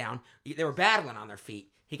taken down. They were battling on their feet.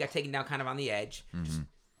 He got taken down kind of on the edge. Mm-hmm.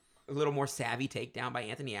 A little more savvy takedown by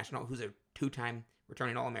Anthony Ashnault, who's a 2-time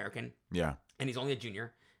returning All-American. Yeah. And he's only a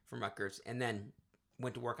junior from Rutgers. And then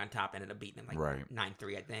went to work on top, ended up beating him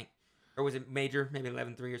 9-3, I think. Or was it major? Maybe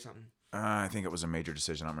 11-3 or something. I think it was a major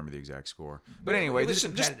decision. I don't remember the exact score. But anyway,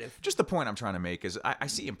 just the point I'm trying to make is I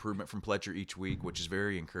see improvement from Pletcher each week, which is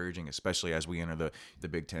very encouraging, especially as we enter the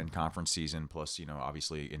Big Ten conference season, plus,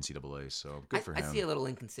 obviously NCAA. So good for him. I see a little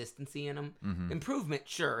inconsistency in him. Mm-hmm. Improvement,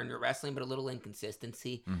 sure, in your wrestling, but a little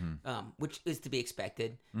inconsistency, which is to be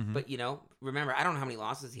expected. Mm-hmm. But, remember, I don't know how many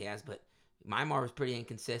losses he has, but Mymar was pretty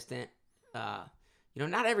inconsistent.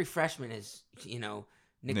 Not every freshman is,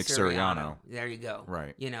 Nick Suriano. There you go.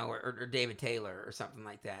 Right. Or David Taylor or something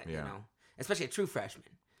like that, Yeah. Especially a true freshman.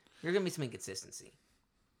 There's going to be some inconsistency.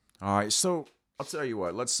 All right, so I'll tell you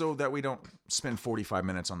what. So that we don't spend 45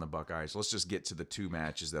 minutes on the Buckeyes, let's just get to the two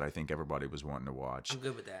matches that I think everybody was wanting to watch. I'm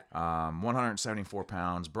good with that. 174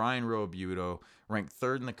 pounds, Brian Roabuto, ranked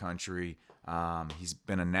third in the country. He's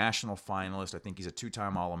been a national finalist. I think he's a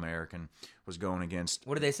 2-time All-American. Was going against...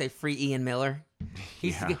 What do they say? Free Ian Miller?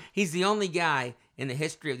 He's the only guy in the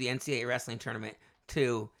history of the NCAA wrestling tournament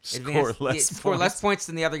to score less points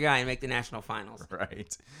than the other guy and make the national finals.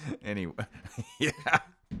 Right. Anyway, yeah.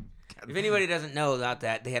 If anybody doesn't know about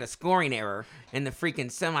that, they had a scoring error in the freaking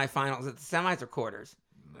semifinals. The semis or quarters?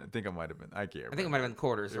 I think it might have been. I can't remember. I think it might have been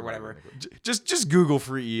quarters or whatever. Just Google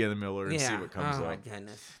Free Ian Miller and see what comes up. Oh, my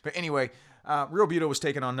goodness. But anyway, Roabuto was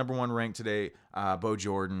taking on number 1 ranked today, Bo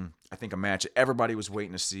Jordan. I think a match everybody was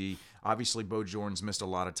waiting to see. Obviously, Bo Jordan's missed a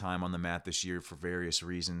lot of time on the mat this year for various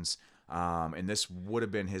reasons. And this would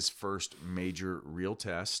have been his first major real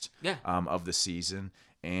test of the season.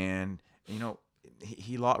 And,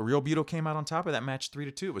 Roabuto came out on top of that match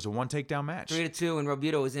 3-2. It was a 1 takedown match. 3-2, and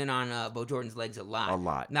Roabuto was in on Bo Jordan's legs a lot. A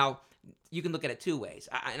lot. Now, you can look at it 2 ways.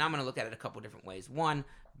 And I'm going to look at it a couple different ways. One,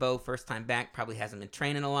 Bo, first time back, probably hasn't been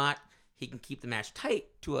training a lot. He can keep the match tight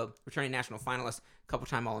to a returning national finalist,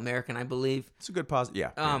 couple-time All-American, I believe. It's a good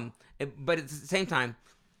positive. Yeah. But at the same time,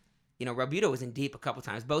 Roabuto was in deep a couple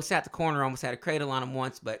times. Bo sat the corner, almost had a cradle on him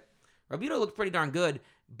once, but Roabuto looked pretty darn good.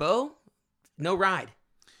 Bo, no ride.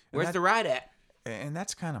 Where's the ride at? And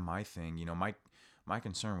that's kind of my thing. My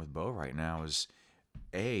concern with Bo right now is,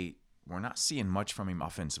 A, we're not seeing much from him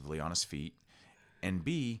offensively on his feet, and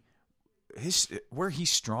B, where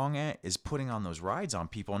he's strong at is putting on those rides on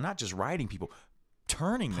people, and not just riding people,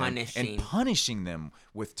 turning them and punishing them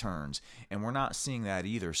with turns. And we're not seeing that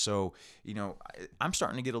either. So, I'm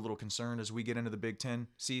starting to get a little concerned as we get into the Big Ten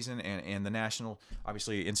season and the national,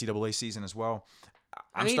 obviously NCAA season as well.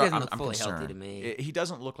 He doesn't look fully healthy to me. He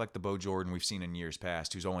doesn't look like the Bo Jordan we've seen in years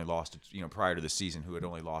past, who's only lost, prior to the season, who had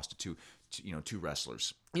only lost to two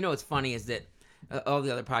wrestlers. What's funny is that all the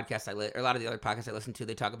other podcasts a lot of the other podcasts I listen to,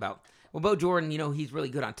 they talk about, well, Bo Jordan, he's really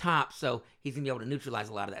good on top, so he's gonna be able to neutralize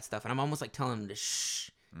a lot of that stuff. And I'm almost like telling him to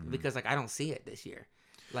shh, because I don't see it this year.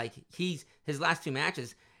 Like his last 2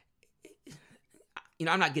 matches.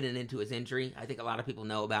 I'm not getting into his injury. I think a lot of people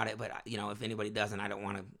know about it, but if anybody doesn't, I don't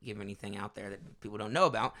want to give anything out there that people don't know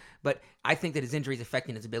about. But I think that his injury is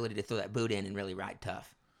affecting his ability to throw that boot in and really ride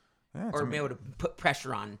tough, or be able to put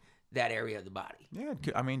pressure on that area of the body. Yeah,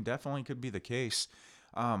 definitely could be the case.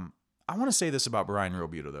 I want to say this about Brian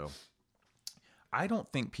Roabuto, though. I don't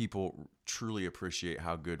think people truly appreciate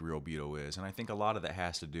how good Real Beto is, and I think a lot of that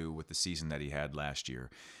has to do with the season that he had last year,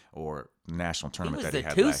 or the national tournament that he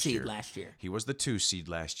had last year. He was the 2 seed last year. He was the 2 seed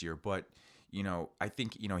last year, but I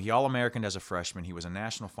think he All-Americaned as a freshman. He was a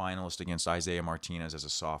national finalist against Isaiah Martinez as a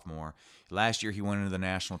sophomore. Last year, he went into the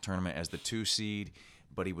national tournament as the 2 seed,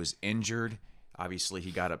 but he was injured. Obviously,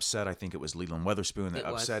 he got upset. I think it was Leland Weatherspoon that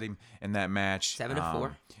upset him in that match.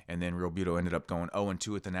 7-4. And then Real Beto ended up going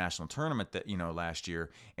 0-2 at the national tournament last year.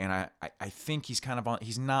 And I think he's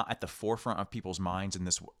he's not at the forefront of people's minds in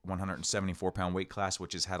this 174-pound weight class,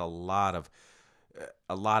 which has had a lot of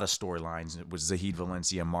storylines. It was Zahid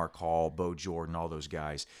Valencia, Mark Hall, Bo Jordan, all those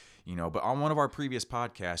guys. But on one of our previous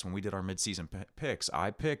podcasts, when we did our midseason picks, I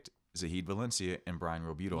picked Zahid Valencia and Brian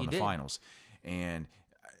Real Beto in the finals. And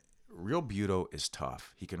Real Beto is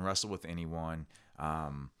tough. He can wrestle with anyone. I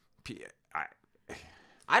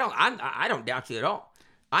don't doubt you at all.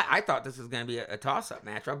 I thought this was going to be a toss-up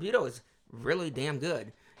match. Real Beto is really damn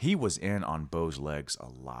good. He was in on Bo's legs a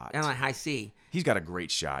lot. And on high C. He's got a great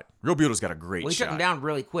shot. Real Beto's got a great shot. He took him down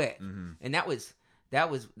really quick. Mm-hmm. And that was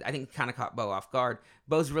I think kind of caught Bo off guard.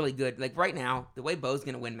 Bo's really good. Like right now, the way Bo's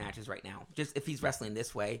going to win matches right now, just if he's wrestling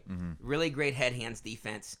this way, really great head hands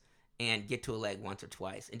defense and get to a leg once or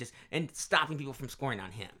twice and stopping people from scoring on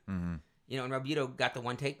him. Mm-hmm. And Real Beto got the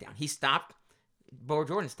one takedown. Bo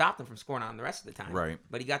Jordan stopped him from scoring on him the rest of the time. Right.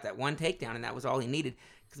 But he got that one takedown, and that was all he needed.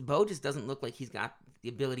 Because Bo just doesn't look like he's got the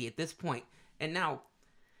ability at this point. And now,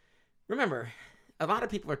 remember, a lot of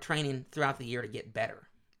people are training throughout the year to get better.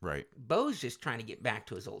 Right. Bo's just trying to get back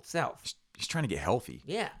to his old self. He's trying to get healthy.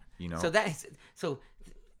 Yeah.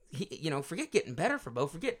 Forget getting better for Bo.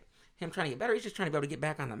 Forget him trying to get better. He's just trying to be able to get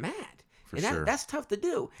back on the mat. That's tough to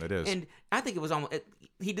do. It is. And I think it was almost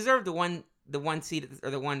he deserved the one seed or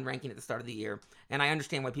the one ranking at the start of the year, and I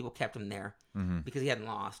understand why people kept him there because he hadn't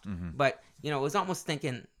lost. Mm-hmm. But it was almost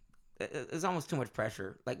thinking it was almost too much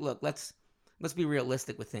pressure. Like, look, let's be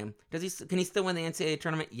realistic with him. Can he still win the NCAA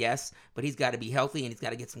tournament? Yes, but he's got to be healthy and he's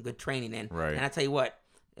got to get some good training in. Right. And I tell you what,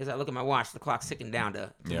 as I look at my watch, the clock's ticking down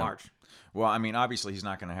to March. Well, I mean, obviously he's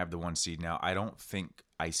not going to have the 1 seed now. I don't think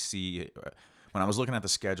I see. When I was looking at the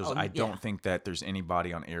schedules, I don't think that there's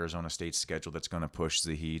anybody on Arizona State's schedule that's going to push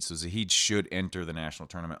Zahid. So Zahid should enter the national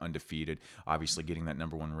tournament undefeated, obviously getting that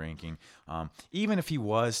number 1 ranking. Even if he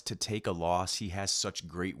was to take a loss, he has such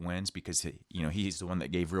great wins because he's the one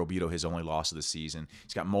that gave Real Beto his only loss of the season.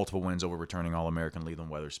 He's got multiple wins over returning All-American Leland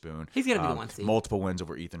Weatherspoon. He's going to be the 1 seed. Multiple wins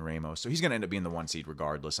over Ethan Ramos. So he's going to end up being the 1 seed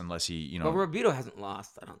regardless, unless he, But Real Beto hasn't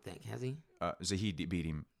lost, I don't think, has he? Zahid beat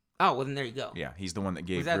him. Oh, well, then there you go. Yeah, he's the one that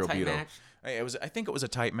gave Was that Real a tight Beto. Match? I think it was a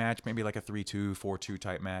tight match, maybe like a 3-2, 4-2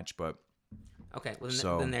 type match, but okay.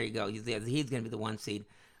 Well, then there you go. He's going to be the 1 seed.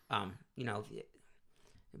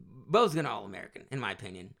 Bo's going to All-American, in my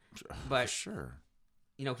opinion. But sure,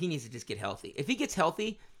 he needs to just get healthy. If he gets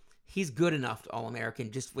healthy, he's good enough to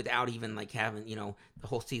All-American just without even like having the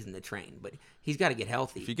whole season to train. But he's got to get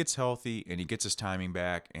healthy. If he gets healthy and he gets his timing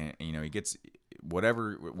back, and he gets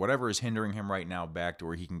whatever is hindering him right now back to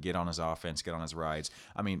where he can get on his offense, get on his rides.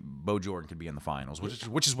 I mean, Bo Jordan could be in the finals,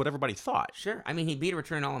 which is what everybody thought. Sure. I mean, he beat a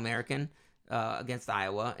return All-American against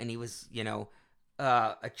Iowa, and he was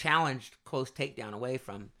a challenged close takedown away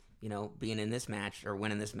from being in this match or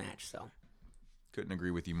winning this match. So couldn't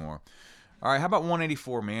agree with you more. All right, how about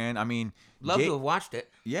 184, man? I mean, love to have watched it.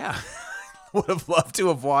 Yeah. Would have loved to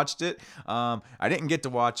have watched it. I didn't get to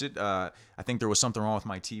watch it. I think there was something wrong with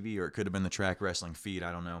my TV, or it could have been the Track Wrestling feed.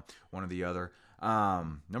 I don't know, one or the other.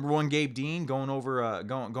 Number 1, Gabe Dean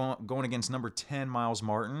going against number 10, Miles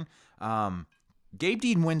Martin. Gabe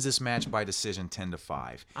Dean wins this match by decision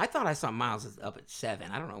 10-5. I thought I saw Miles up at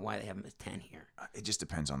 7. I don't know why they have him as 10 here. It just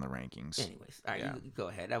depends on the rankings. Anyways, all right, you go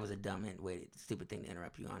ahead. That was a stupid thing to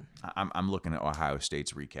interrupt you on. I'm looking at Ohio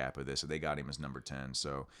State's recap of this. So they got him as number 10.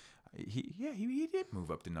 So he did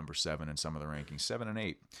move up to number 7 in some of the rankings, 7 and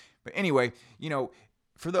 8. But anyway,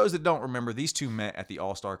 for those that don't remember, these two met at the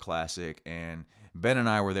All-Star Classic, and Ben and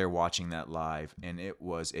I were there watching that live, and it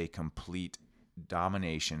was a complete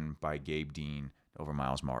domination by Gabe Dean over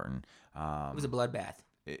Miles Martin. It was a bloodbath.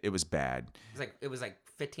 It was bad. It was like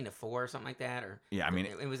 15-4 or something like that, or yeah. I mean,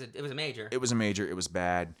 it was a major. It was a major. It was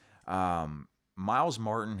bad. Miles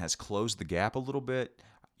Martin has closed the gap a little bit.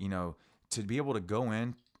 To be able to go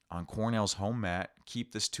in on Cornell's home mat,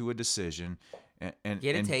 keep this to a decision, and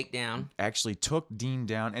get a takedown. Actually took Dean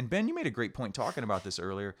down. And Ben, you made a great point talking about this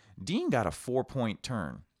earlier. Dean got a 4-point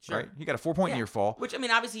turn. Sure. Right? He got a 4-point near fall. Which, I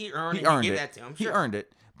mean, obviously he earned it. That to him. Sure. He earned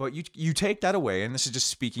it. But you take that away, and this is just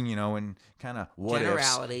speaking, in kind of what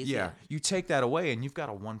generalities. Yeah. You take that away, and you've got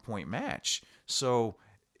a 1-point match. So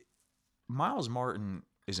Miles Martin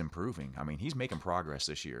is improving. I mean, he's making progress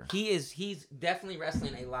this year. He's definitely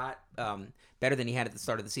wrestling a lot better than he had at the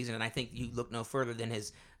start of the season, and I think you look no further than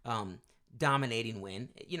his dominating win.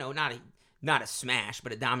 Not a smash,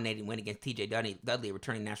 but a dominating win against T.J. Dudley, a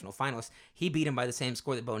returning national finalist. He beat him by the same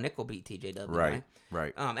score that Bo Nickel beat T.J. Dudley.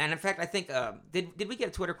 Right. And in fact, I think did we get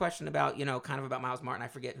a Twitter question about kind of about Miles Martin? I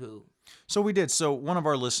forget who. So we did. So one of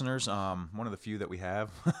our listeners, one of the few that we have,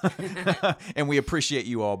 and we appreciate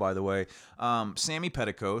you all, by the way, Sammy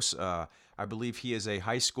Petticos. I believe he is a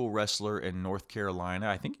high school wrestler in North Carolina.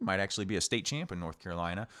 I think he might actually be a state champ in North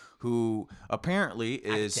Carolina, who apparently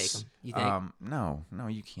is. I could take him. You think? No,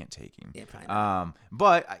 you can't take him. Yeah, probably not.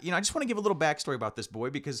 But I just want to give a little backstory about this boy,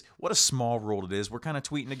 because what a small world it is. We're kind of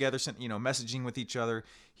tweeting together, messaging with each other.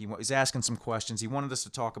 He was asking some questions. He wanted us to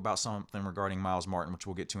talk about something regarding Miles Martin, which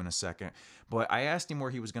we'll get to in a second. But I asked him where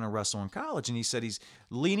he was going to wrestle in college, and he said he's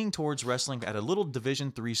leaning towards wrestling at a little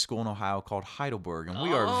Division III school in Ohio called Heidelberg. And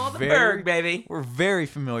we are the Berg, baby. We're very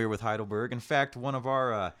familiar with Heidelberg. In fact, one of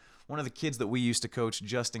the kids that we used to coach,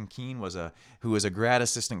 Justin Keene, who is a grad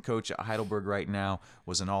assistant coach at Heidelberg right now,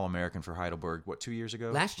 was an All-American for Heidelberg, 2 years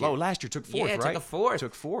ago? Last year. Oh, last year. Took fourth, yeah, right?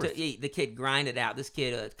 Took fourth. The kid grinded out. This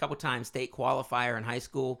kid, a couple times state qualifier in high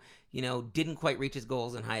school, didn't quite reach his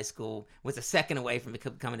goals in high school, was a second away from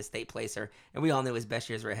becoming a state placer, and we all knew his best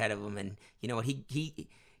years were ahead of him. And you know what? He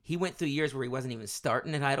went through years where he wasn't even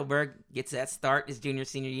starting at Heidelberg, gets that start his junior,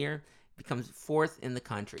 senior year, becomes fourth in the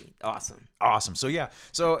country. Awesome. So yeah.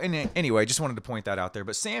 So anyway, just wanted to point that out there.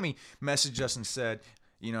 But Sammy messaged us and said,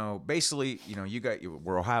 basically,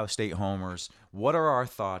 we're Ohio State homers. What are our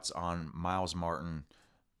thoughts on Miles Martin,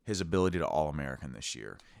 his ability to All-American this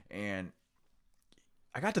year? And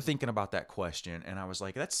I got to thinking about that question, and I was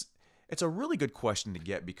like, it's a really good question to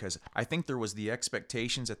get, because I think there was the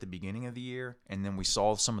expectations at the beginning of the year, and then we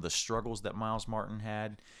saw some of the struggles that Miles Martin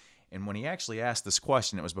had. And when he actually asked this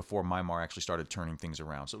question, it was before Mymar actually started turning things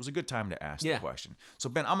around. So it was a good time to ask the question. So,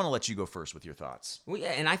 Ben, I'm going to let you go first with your thoughts. Well,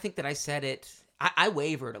 yeah, and I think that I said it. I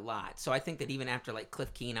wavered a lot. So I think that even after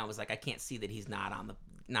Cliff Keen, I was like, I can't see that he's not on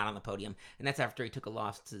the podium. And that's after he took a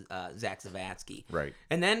loss to Zach Zavatsky. Right.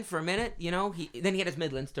 And then for a minute, he had his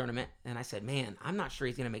Midlands tournament, and I said, man, I'm not sure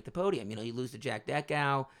he's going to make the podium. You lose to Jack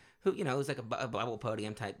Deckow, who was like a bubble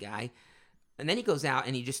podium type guy. And then he goes out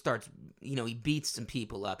and he just starts, he beats some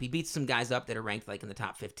people up. He beats some guys up that are ranked in the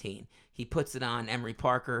top 15. He puts it on Emery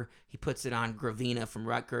Parker. He puts it on Gravina from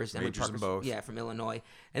Rutgers. Emery Parker, both. Yeah, from Illinois.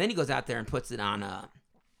 And then he goes out there and puts it on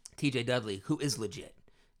T.J. Dudley, who is legit.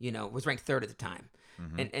 Was ranked third at the time.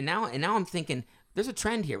 Mm-hmm. And now I'm thinking there's a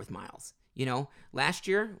trend here with Miles. Last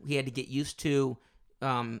year he had to get used to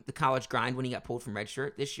the college grind when he got pulled from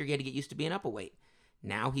redshirt. This year he had to get used to being up a weight.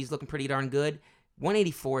 Now he's looking pretty darn good.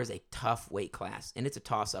 184 is a tough weight class, and it's a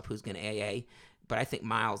toss-up who's going to AA. But I think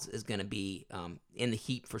Miles is going to be in the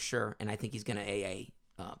heat for sure, and I think he's going to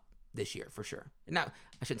AA this year for sure. Now,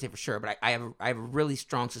 I shouldn't say for sure, but I have a really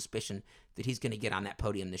strong suspicion that he's going to get on that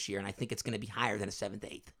podium this year, and I think it's going to be higher than a 7th,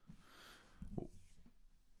 8th.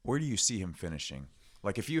 Where do you see him finishing?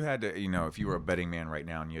 If you had to, if you were a betting man right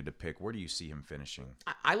now and you had to pick, where do you see him finishing?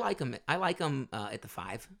 I like him. I like him at the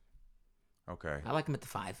 5. Okay. I like him at the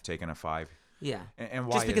 5. Taking a 5. Yeah. And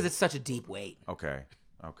why? Just because it's such a deep weight. Okay.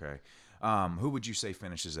 Who would you say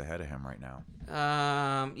finishes ahead of him right now?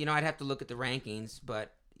 I'd have to look at the rankings,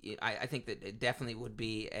 but I think that it definitely would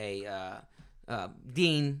be a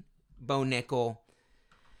Dean, Bo Nickel,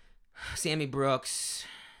 Sammy Brooks,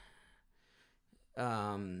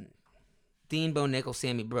 Dean, Bo Nickel,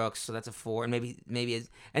 Sammy Brooks. So that's a 4, and maybe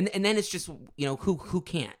and then it's just who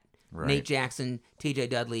can't. Right. Nate Jackson, T.J.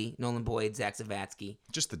 Dudley, Nolan Boyd, Zach Zavatsky.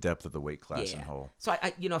 Just the depth of the weight class in whole. So,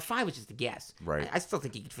 5 was just a guess. Right. I still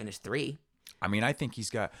think he could finish 3. I mean, I think he's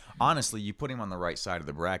got – honestly, you put him on the right side of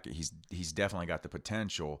the bracket, he's definitely got the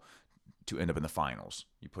potential to end up in the finals.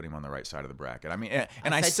 You put him on the right side of the bracket. I mean,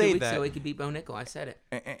 and I say that – so he could beat Bo Nickel. I said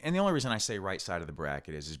it. And the only reason I say right side of the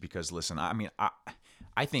bracket is because, listen,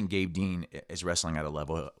 I think Gabe Dean is wrestling at a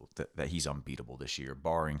level that he's unbeatable this year,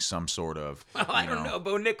 barring some sort of. Well, I don't know,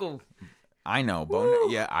 Bo Nickel. I know, Bo.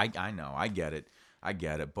 Yeah, I know, I get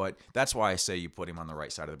it, but that's why I say you put him on the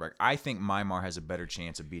right side of the bracket. I think Mymar has a better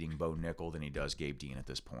chance of beating Bo Nickel than he does Gabe Dean at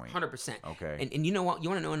this point. 100%. Okay. And you know what? You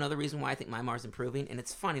want to know another reason why I think Mymar's improving? And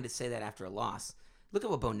it's funny to say that after a loss. Look at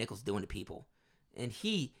what Bo Nickel's doing to people, and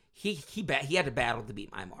he had to battle to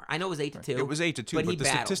beat Mymar. I know it was 8-2. It was 8-2, but the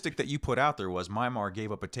statistic that you put out there was Mymar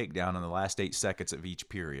gave up a takedown in the last 8 seconds of each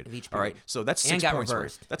period. All right, so that's 6 points.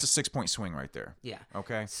 Reversed. That's a 6-point swing right there. Yeah.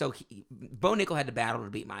 Okay. So Bo Nickel had to battle to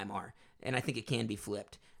beat Mymar, and I think it can be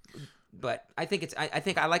flipped. But I think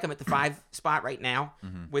I like him at the 5 spot right now,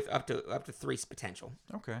 with up to 3's potential.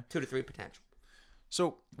 Okay. 2 to 3 potential.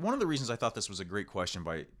 So one of the reasons I thought this was a great question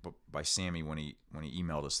by Sammy when he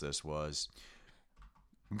emailed us this was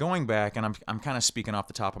going back, and I'm kind of speaking off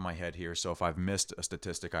the top of my head here, so if I've missed a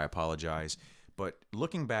statistic, I apologize. But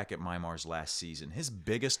looking back at Mymar's last season, his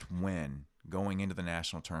biggest win going into the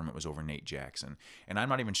national tournament was over Nate Jackson. And I'm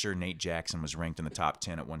not even sure Nate Jackson was ranked in the top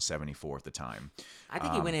 10 at 174 at the time. I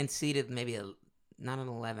think he went in seeded maybe not an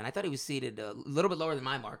 11. I thought he was seeded a little bit lower than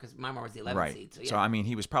Mymar because Mymar was the 11th Right. seed. So, I mean,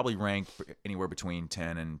 he was probably ranked anywhere between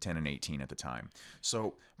 10 and 18 at the time.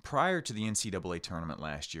 So prior to the NCAA tournament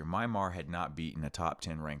last year, Mymar had not beaten a top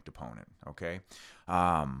 10 ranked opponent. Okay.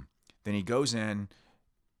 Then he goes in,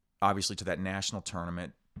 obviously, to that national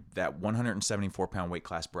tournament. That 174-pound weight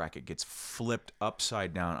class bracket gets flipped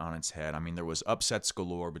upside down on its head. I mean, there was upsets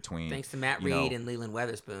galore between... Thanks to Matt Reed and Leland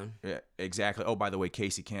Weatherspoon. Yeah, exactly. Oh, by the way,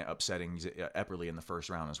 Casey Kent upsetting Epperly in the first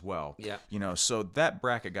round as well. Yeah. So that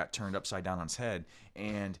bracket got turned upside down on its head.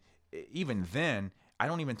 And even then, I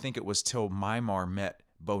don't even think it was till Mymar met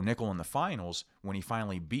Bo Nickel in the finals when he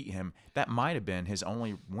finally beat him. That might have been his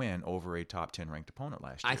only win over a top 10 ranked opponent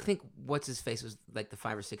last year. I think what's-his-face was like the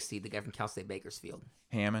 5 or 6 seed, the guy from Cal State Bakersfield.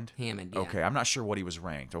 Hammond? Hammond, yeah. Okay, I'm not sure what he was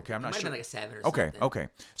ranked. Okay, I'm not might sure. have been like a 7 or something. Okay.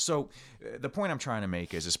 So the point I'm trying to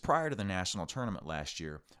make is prior to the national tournament last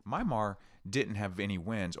year, Mymar didn't have any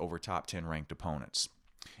wins over top 10 ranked opponents.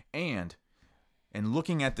 And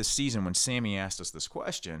looking at the season when Sammy asked us this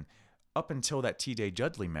question, up until that TJ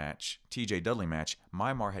Dudley match,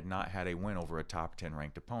 Mymar had not had a win over a top 10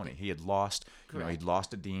 ranked opponent. He had lost, he'd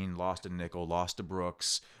lost to Dean, lost to Nickel, lost to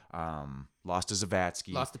Brooks, lost to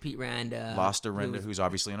Zavatsky, Lost to Pete Randa. lost to Renda, who's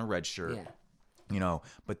obviously in a red shirt. Yeah.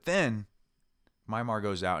 But then Mymar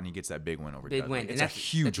goes out and he gets that big win over Big Dudley. win. It's And a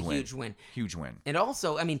huge win. Huge win. Huge win. And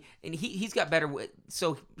also, I mean, and he's got better.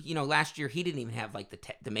 So last year he didn't even have like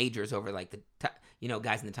the majors over like the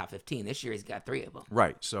guys in the top 15. This year he's got 3 of them.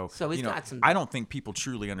 Right. So he's got some. I don't think people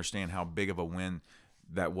truly understand how big of a win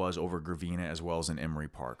that was over Gravina as well as an Emory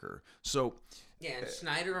Parker. So. Yeah, and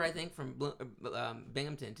Schneider, I think, from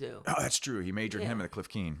Binghamton too. Oh, that's true. He majored him at the Cliff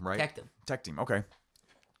Keen, right? Teched him. Okay.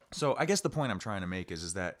 So I guess the point I'm trying to make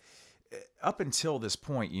is that up until this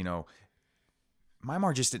point,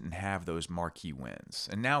 Mymar just didn't have those marquee wins,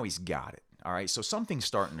 and now he's got it. All right, so something's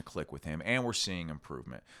starting to click with him, and we're seeing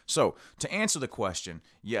improvement. So to answer the question,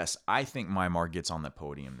 yes, I think Mymar gets on the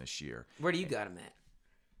podium this year. Where do you got him at?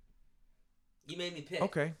 You made me pick.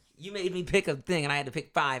 Okay. You made me pick a thing, and I had to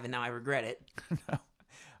pick 5, and now I regret it.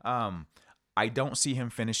 I don't see him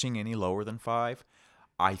finishing any lower than 5.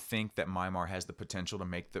 I think that Mymar has the potential to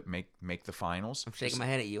make the finals. I'm shaking my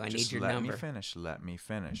head at you. I need your number. Let me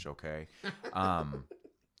finish, okay?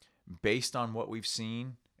 Based on what we've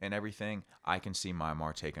seen and everything, I can see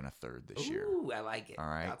Mymar taking a 3rd this year. Ooh, I like it. All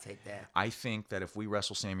right. I'll take that. I think that if we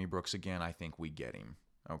wrestle Sammy Brooks again, I think we get him.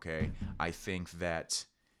 Okay. I think that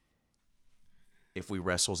if we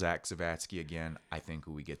wrestle Zach Zavatsky again, I think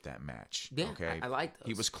we get that match. Yeah, okay. I like those.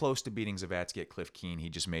 He was close to beating Zavatsky at Cliff Keen. He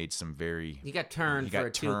just made some He got turned for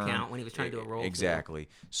a 2 count when he was trying to do a roll. Exactly.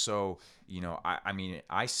 So, I mean,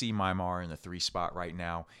 I see Mymar in the 3 spot right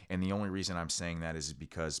now, and the only reason I'm saying that is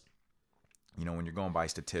because, when you're going by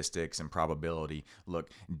statistics and probability, look,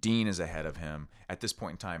 Dean is ahead of him. At this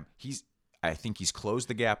point in time, I think he's closed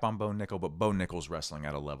the gap on Bo Nickel, but Bo Nickel's wrestling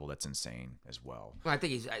at a level that's insane as well. Well, I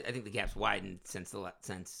think the gap's widened since the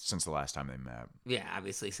last time they met. Yeah,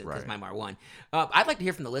 obviously, because Right. Mymar won. I'd like to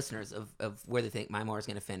hear from the listeners of where they think Mymar is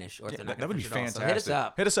going to finish, or if they're not That going would to be finish at all. fantastic. So hit us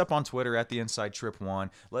up. Hit us up on Twitter at the Inside Trip 1.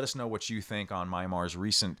 Let us know what you think on Mymar's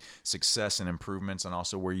recent success and improvements, and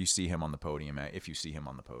also where you see him on the podium at, if you see him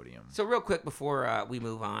on the podium. So real quick before we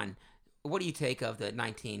move on, what do you take of the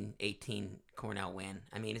 1918 Cornell win?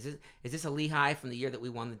 I mean, is this a Lehigh from the year that we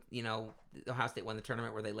won, Ohio State won the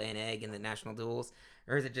tournament where they lay an egg in the national duels?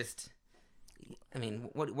 Or is it just, I mean,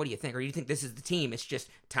 what do you think? Or do you think this is the team? It's just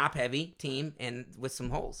top-heavy team and with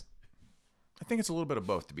some holes? I think it's a little bit of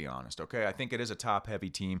both, to be honest, okay? I think it is a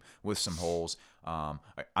top-heavy team with some holes.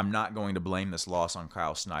 I'm not going to blame this loss on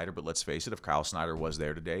Kyle Snyder, but let's face it, if Kyle Snyder was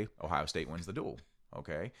there today, Ohio State wins the duel,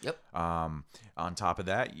 okay? Yep. On top of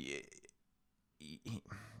that,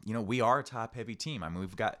 we are a top-heavy team. I mean,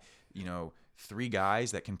 we've got, 3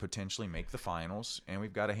 guys that can potentially make the finals, and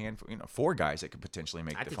we've got a handful, 4 guys that could potentially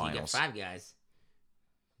make the finals. I think you got 5 guys.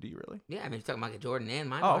 Do you really? Yeah, I mean, you're talking Michael Jordan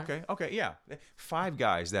and Oh, Mymar. okay, yeah. 5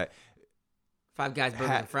 guys that... 5 guys, burgers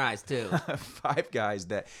and fries, too. 5 guys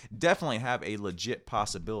that definitely have a legit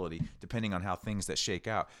possibility, depending on how things that shake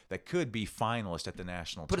out, that could be finalists at the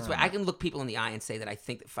national Put it this way, tournament. I can look people in the eye and say that I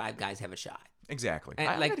think that 5 guys have a shot. Exactly. And,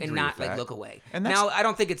 I'd agree not with that. look away. And now, I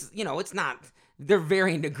don't think it's, it's not, they're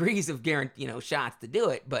varying degrees of shots to do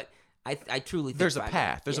it, but I truly think there's a 5-9.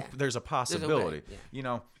 path. Yeah. There's a possibility. Yeah. You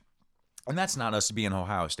know, and that's not us being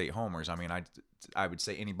Ohio State homers. I mean, I would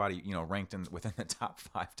say anybody, you know, ranked within the top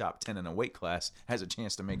 5, top 10 in a weight class has a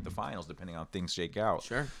chance to make the finals, depending on how things shake out.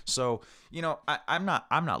 Sure. So, you know, I'm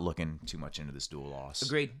not looking too much into this dual loss.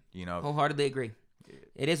 Agreed. You know, Wholeheartedly agree.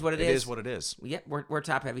 It is what it is. It is what it is. Yeah, we're a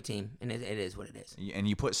top heavy team, and it is what it is. And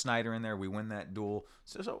you put Snyder in there, we win that duel.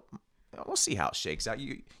 So we'll see how it shakes out.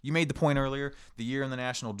 You made the point earlier. The year in the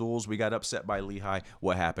national duels, we got upset by Lehigh.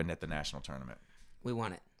 What happened at the national tournament? We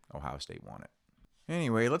won it. Ohio State won it.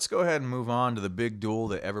 Anyway, let's go ahead and move on to the big duel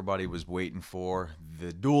that everybody was waiting for.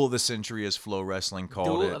 The duel of the century, as Flow Wrestling called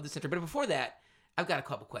Duel it. of the century. But before that, I've got a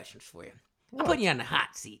couple questions for you. I'm putting you on the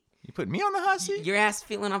hot seat. You put me on the hot seat? Your ass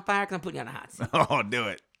feeling on fire because I'm putting you on the hot seat. Oh, do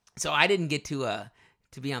it. So I didn't get to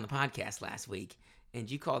be on the podcast last week,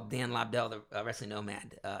 and you called Dan Lobdell, the wrestling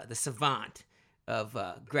nomad, the savant of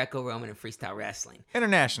Greco-Roman and freestyle wrestling.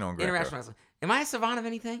 International and Greco. International wrestling. Am I a savant of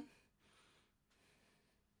anything?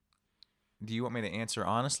 Do you want me to answer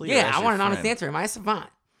honestly? or Yeah, as I your want an honest friend? answer. Am I a savant?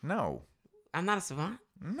 No. I'm not a savant?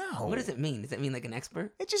 No. What does it mean? Does it mean like an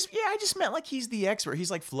expert? I just meant like he's the expert.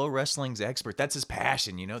 He's like Flow Wrestling's expert. That's his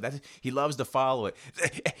passion, you know. That he loves to follow it.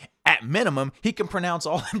 At minimum, he can pronounce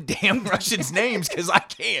all them damn Russians' names because I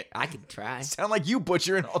can't. I can try. Sound like you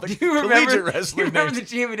butchering all the You collegiate wrestler remember names.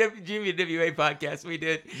 the GMWA podcast we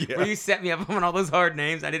did Yeah. where you set me up on all those hard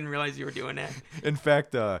names? I didn't realize you were doing that. In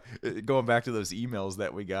fact, going back to those emails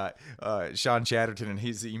that we got, Sean Chatterton in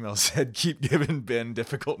his email said, "Keep giving Ben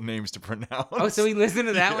difficult names to pronounce." Oh, so he listened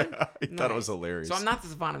to that one? He thought it was hilarious. So I'm not the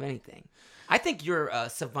savant of anything. I think you're a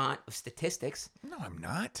savant of statistics. No, I'm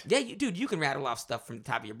not. Yeah, dude, you can rattle off stuff from the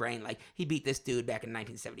top of your brain. Like, he beat this dude back in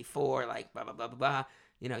 1974, like, blah, blah, blah, blah, blah.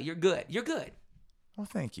 You know, you're good. You're good. Well,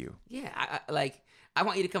 thank you. Yeah, I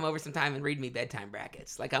want you to come over sometime and read me bedtime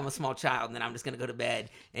brackets. Like, I'm a small child, and then I'm just going to go to bed,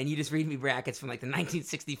 and you just read me brackets from, like, the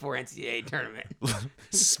 1964 NCAA tournament.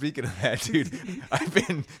 Speaking of that, dude, I've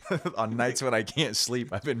been, on nights when I can't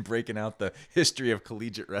sleep, I've been breaking out the history of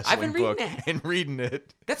collegiate wrestling reading book that. and reading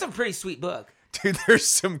it. That's a pretty sweet book. Dude, there's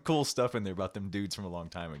some cool stuff in there about them dudes from a long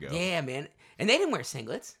time ago. Yeah, man. And they didn't wear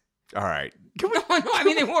singlets. All right. No, I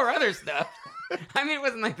mean, they wore other stuff. I mean, it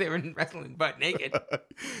wasn't like they were wrestling butt naked.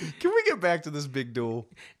 Can we get back to this big duel?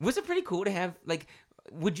 Was it pretty cool to have, like,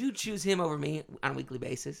 would you choose him over me on a weekly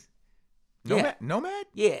basis? Nomad?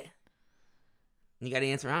 Yeah. You got to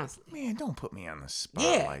answer honestly. Man, don't put me on the spot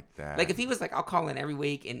Yeah. like that. Like, if he was like, I'll call in every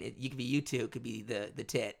week, and you could be you two, it could be the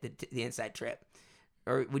inside trip.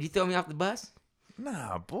 Or would you throw me off the bus?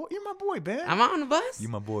 Nah, boy, you're my boy, Ben. I'm on the bus? You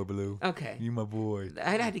my boy, Blue. Okay. You my boy.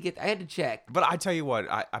 I had to check. But I tell you what,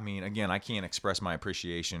 I mean, again, I can't express my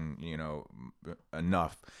appreciation, you know,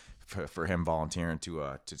 enough for him volunteering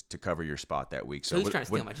to cover your spot that week. So He's trying to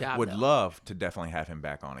steal my job, Would though. love to definitely have him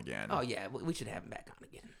back on again. Oh, yeah. We should have him back on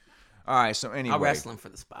again. All right. So anyway, I'll wrestle him for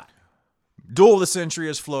the spot. Duel of the Century,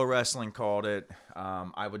 as Flow Wrestling called it.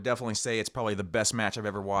 I would definitely say it's probably the best match I've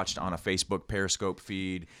ever watched on a Facebook Periscope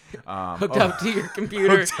feed. Hooked up to your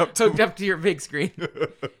computer, hooked up to your big screen.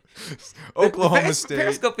 Oklahoma State.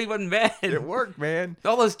 Periscope feed wasn't bad. It worked, man.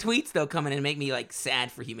 All those tweets, though, come in and make me, like,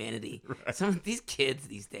 sad for humanity. Right. Some of these kids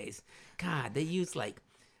these days, God, they use, like,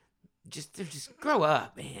 just grow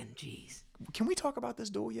up, man. Jeez. Can we talk about this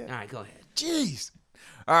duel yet? All right, go ahead. Jeez.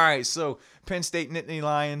 All right, so Penn State Nittany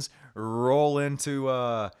Lions roll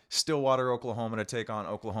into Stillwater, Oklahoma to take on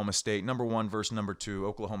Oklahoma State. Number 1 versus number 2.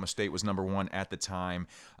 Oklahoma State was number 1 at the time.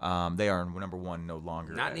 They are number 1 no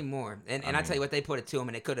longer. Not anymore. And I tell you what, they put it to them,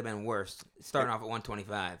 and it could have been worse, starting off at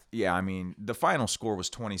 125. Yeah, I mean, the final score was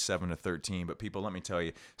 27-13, but people, let me tell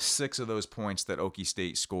you, 6 of those points that Okie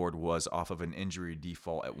State scored was off of an injury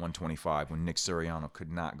default at 125 when Nick Suriano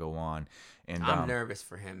could not go on. And I'm nervous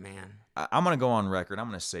for him, man. I'm going to go on record. I'm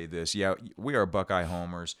going to say this. Yeah, we are Buckeye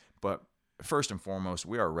homers, but first and foremost,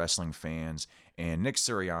 we are wrestling fans, and Nick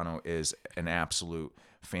Suriano is an absolute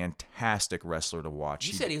fantastic wrestler to watch.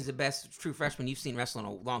 You said he was the best true freshman you've seen wrestle in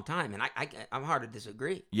a long time, and I'm hard to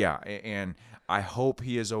disagree. Yeah, and I hope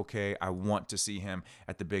he is okay. I want to see him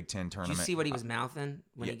at the Big Ten tournament. Did you see what he was mouthing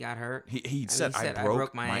when he got hurt? He said, I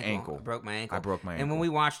broke my ankle. I broke my ankle. I broke my ankle. And when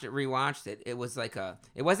we rewatched it, it was like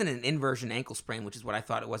it wasn't an inversion ankle sprain, which is what I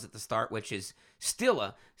thought it was at the start, which is still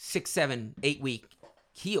a 6, 7, 8 week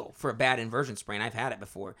heal for a bad inversion sprain. I've had it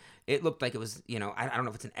before. It looked like it was, I don't know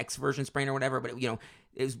if it's an exversion sprain or whatever, but it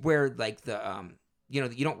was where like the,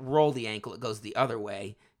 you don't roll the ankle. It goes the other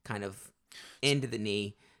way, kind of into the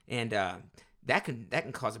knee. And that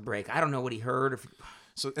can cause a break. I don't know what he heard.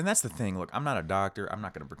 And that's the thing. Look, I'm not a doctor. I'm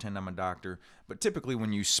not going to pretend I'm a doctor. But typically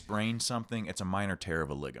when you sprain something, it's a minor tear of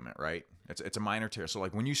a ligament, right? It's a minor tear. So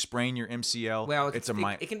like when you sprain your MCL, Well, it's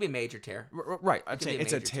it can be a major tear. Right. I'm can saying be a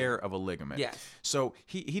it's a major tear of a ligament. Yes. So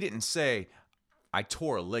he didn't say I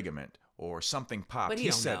tore a ligament or something popped. But he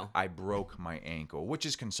you don't said know. I broke my ankle, which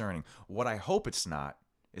is concerning. What I hope it's not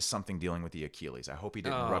is something dealing with the Achilles. I hope he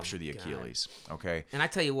didn't rupture the God. Achilles. Okay. And I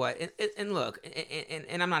tell you what, and look,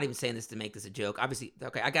 and I'm not even saying this to make this a joke. Obviously,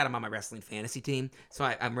 okay, I got him on my wrestling fantasy team, so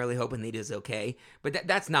I'm really hoping he does okay. But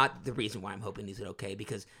that's not the reason why I'm hoping he's okay,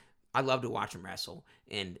 because I love to watch him wrestle,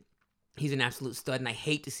 and he's an absolute stud. And I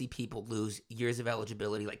hate to see people lose years of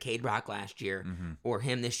eligibility, like Cade Brock last year, or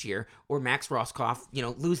him this year, or Max Roscoff,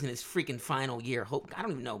 losing his freaking final year. I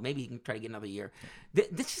don't even know. Maybe he can try to get another year. This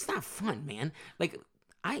is just not fun, man. Like,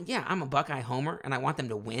 I'm a Buckeye homer, and I want them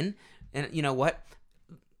to win. And you know what?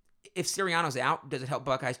 If Sirianno's out, does it help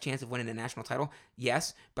Buckeyes' chance of winning a national title?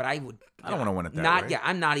 Yes, but I would. I don't want to win it that way. Yeah,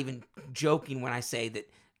 I'm not even joking when I say that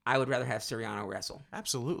I would rather have Sirianno wrestle.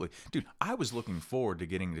 Absolutely. Dude, I was looking forward to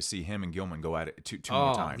getting to see him and Gilman go at it two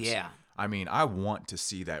more times. Yeah. I mean, I want to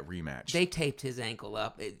see that rematch. They taped his ankle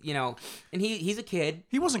up, and he's a kid.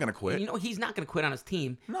 He wasn't going to quit. He's not going to quit on his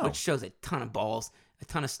team, No. which shows a ton of balls, a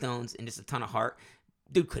ton of stones, and just a ton of heart.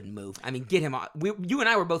 Dude couldn't move. I mean, get him off. You and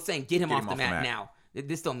I were both saying, get him off the mat now.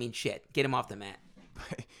 This don't mean shit. Get him off the mat.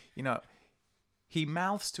 He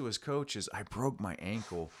mouths to his coaches, I broke my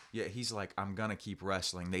ankle. Yet he's like, I'm going to keep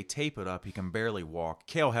wrestling. They tape it up. He can barely walk.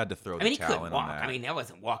 Kale had to throw the He towel couldn't in walk. on that. I mean, that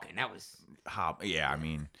wasn't walking. That was...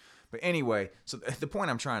 But anyway, so the point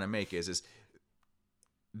I'm trying to make is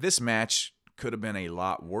this match could have been a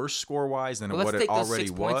lot worse score-wise than what it already was. Let's take those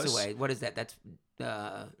 6 points away. What is that?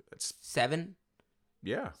 That's 7?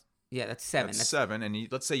 Yeah. Yeah, that's 7. That's 7, and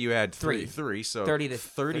let's say you had 3, so 30 to 7.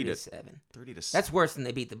 30 to 7. That's worse than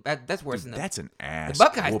they beat the. That's worse than That's an ass. The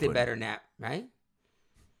Buckeyes whooping. did better than that, right?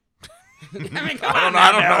 I mean,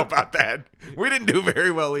 I don't know about that. We didn't do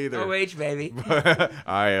very well either. OH, baby.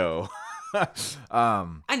 IO.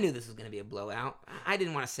 I knew this was going to be a blowout. I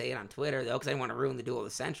didn't want to say it on Twitter, though, because I didn't want to ruin the duel of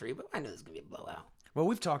the century, but I knew this was going to be a blowout. Well,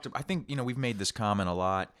 I think, we've made this comment a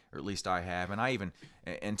lot, or at least I have, and I even,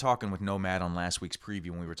 and talking with Nomad on last week's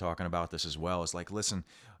preview when we were talking about this as well, is like, listen,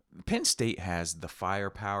 Penn State has the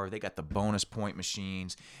firepower. They got the bonus point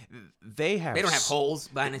machines. They don't have holes,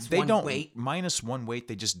 minus weight. Minus 1 weight,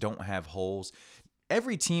 they just don't have holes.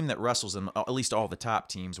 Every team that wrestles them, at least all the top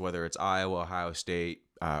teams, whether it's Iowa, Ohio State,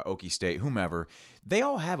 Okie State, whomever, they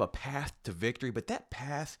all have a path to victory, but that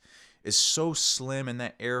path is so slim and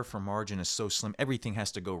that error for margin is so slim. Everything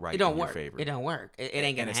has to go right in your favor. It don't work. It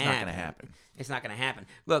ain't going to happen. It's not going to happen. It's not going to happen.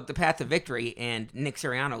 Look, the path to victory, and Nick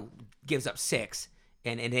Sirianno gives up 6,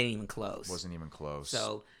 and it ain't even close. Wasn't even close.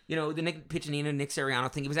 So, the Nick Piccinino, Nick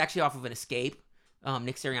Sirianno thing, it was actually off of an escape.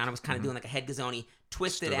 Nick Sirianno was kind of doing like a head gazoni,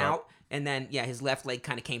 twisted out, and then, his left leg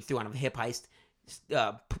kind of came through on a hip heist,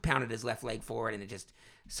 pounded his left leg forward, and it just...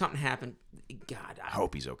 Something happened. God, I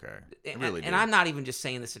hope he's okay. I really do. And I'm not even just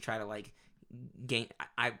saying this to try to gain.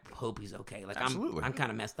 I hope he's okay. Absolutely. I'm kind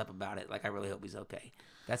of messed up about it. I really hope he's okay.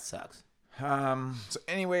 That sucks. So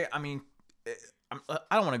anyway, I mean,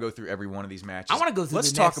 I don't want to go through every one of these matches. I want to go through.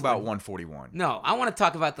 Let's talk about 141. No, I want to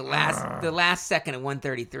talk about the last second at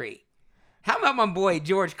 133. How about my boy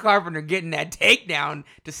George Carpenter getting that takedown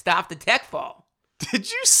to stop the tech fall?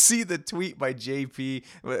 Did you see the tweet by JP,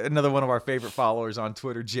 another one of our favorite followers on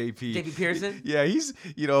Twitter, JP? JP Pearson? Yeah, he's,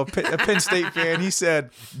 a Penn State fan. He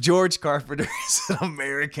said, George Carpenter is an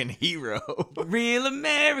American hero. Real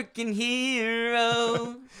American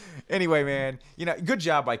hero. Anyway, man, good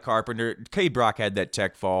job by Carpenter. Cade Brock had that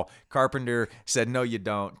tech fall. Carpenter said, no, you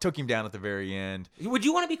don't. Took him down at the very end. Would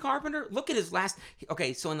you want to be Carpenter? Look at his last...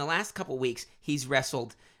 Okay, so in the last couple weeks, he's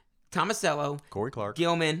wrestled Tomasello, Corey Clark,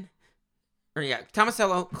 Gilman...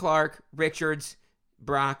 Tomasello, Clark, Richards,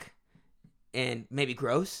 Brock, and maybe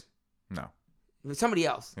Gross. No. Somebody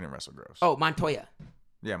else. He didn't wrestle Gross. Oh, Montoya.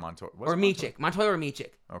 Yeah, Montoya. Or Micic. Montoya or Micic.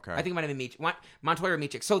 Okay. I think it might have been Micic. Montoya or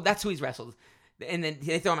Micic. So that's who he's wrestled. And then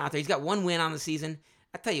they throw him out there. He's got 1 win on the season.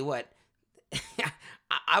 I tell you what,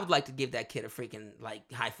 I would like to give that kid a freaking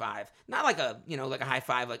high five. Not like a high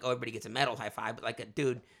five like everybody gets a medal high five, but like a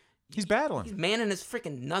dude. He's battling. He's manning his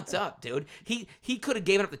freaking nuts up, dude. He could have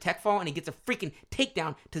given up the tech fall, and he gets a freaking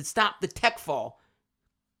takedown to stop the tech fall.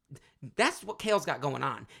 That's what Kale's got going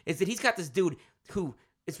on, is that he's got this dude who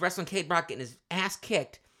is wrestling Cade Brock getting his ass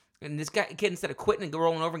kicked, and this kid, instead of quitting and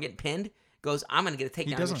rolling over and getting pinned, goes, I'm going to get a takedown.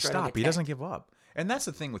 He doesn't stop. He doesn't give up. And that's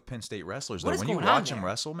the thing with Penn State wrestlers, though. What is When you going on watch them there?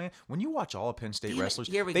 wrestle, man, when you watch all of Penn State wrestlers,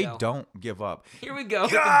 here we they go. don't give up. Here we go.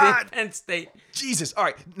 With God! the big Penn State. Jesus. All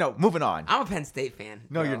right. No, moving on. I'm a Penn State fan.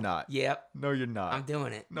 No, bro. you're not. Yep. No, you're not. I'm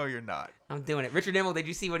doing it. No, you're not. I'm doing it. Richard Immel, did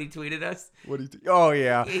you see what he tweeted us? What do you think? Oh,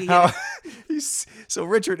 yeah. Yeah. So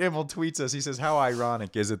Richard Immel tweets us. He says, how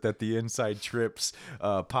ironic is it that the Inside Trips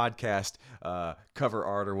podcast cover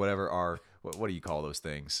art or whatever are, what do you call those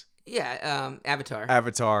things? Yeah, Avatar.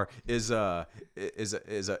 Avatar is a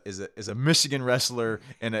Michigan wrestler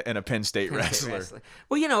and a Penn State Penn State wrestler.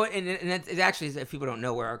 Well, you know, and it actually, if people don't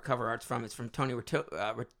know where our cover art's from, it's from Tony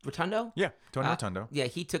Rotundo. Yeah, Tony Rotundo. Yeah,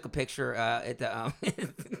 he took a picture at the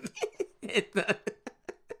at the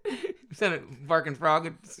instead of barking frog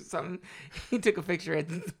or something. He took a picture at.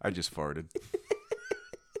 I just farted.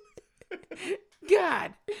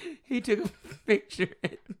 God, he took a picture.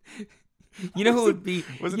 You know who would be?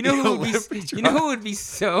 was it You know the who would be? Olympic You know drop? who would be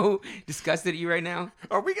so disgusted at you right now?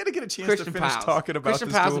 Are we gonna get a chance Christian to finish Piles. talking about Christian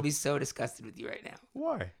this Piles duel? would be so disgusted with you right now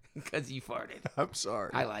Why? because you farted. I'm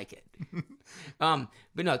sorry. I like it. But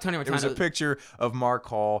no, Tony There was a Rotundo. picture of Mark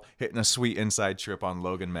Hall hitting a sweet inside trip on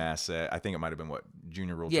Logan Mass at, I think it might have been what,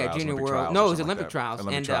 Junior World Yeah, Trials? Junior Olympic World. Trials No, or it was something like Olympic that. Trials.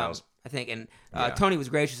 Olympic And Trials. I think, and Yeah. Tony was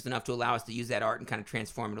gracious enough to allow us to use that art and kind of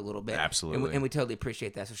transform it a little bit. Absolutely. And we totally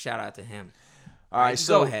appreciate that. So shout out to him. All right, Go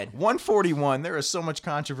so ahead. 141. There is so much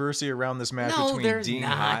controversy around this match No, between there's Dean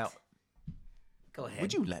not. Heil. Go ahead.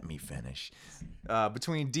 Would you let me finish?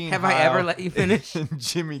 Between Dean Have Heil I ever let you finish? and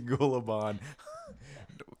Jimmy Gulabon.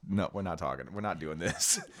 No, we're not talking. We're not doing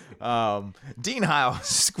this. Dean Heil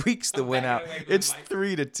squeaks the win out. backing away from It's the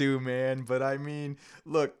mic. 3-2, man. But I mean,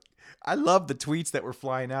 look, I love the tweets that were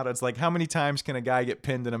flying out. It's like, how many times can a guy get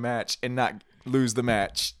pinned in a match and not lose the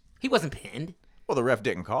match? He wasn't pinned. Well, the ref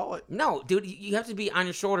didn't call it. No, dude, you have to be on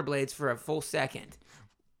your shoulder blades for a full second.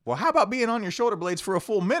 Well, how about being on your shoulder blades for a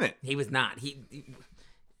full minute? He was not.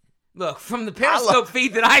 Look, from the Periscope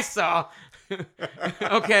feed that I saw,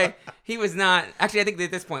 okay, he was not. Actually, I think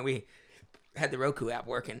at this point we had the Roku app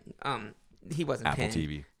working. He wasn't Apple pinned.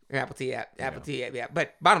 TV. Or Apple TV app. Apple TV app, yeah.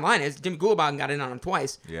 But bottom line is, Jimmy Gulabon got in on him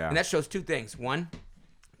twice. Yeah. And that shows two things. One,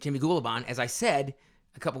 Jimmy Gulabon, as I said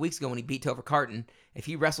a couple weeks ago when he beat Topher Carton, if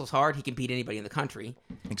he wrestles hard, he can beat anybody in the country.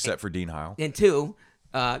 Except for Dean Heil. And two,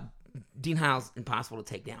 Dean Heil's impossible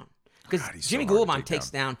to take down. Because God, he's so Jimmy hard to Gulabon take takes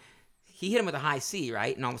down. He hit him with a high C,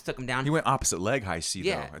 right? And almost took him down. He went opposite leg high C,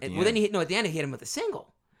 yeah. though, at the Well, end. then at the end he hit him with a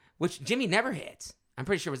single, which Jimmy never hits. I'm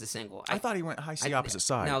pretty sure it was a single. I thought he went high C opposite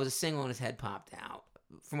side. No, it was a single and his head popped out,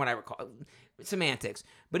 from what I recall. Semantics.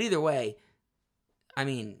 But either way, I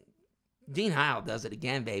mean, Dean Heil does it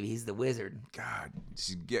again, baby. He's the wizard. God,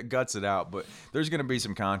 he guts it out. But there's going to be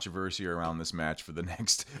some controversy around this match for the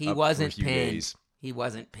next He wasn't few pinned. days. He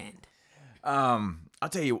wasn't pinned. I'll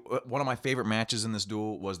tell you, one of my favorite matches in this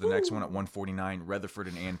duel was the next one at 149, Rutherford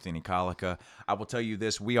and Anthony Colica. I will tell you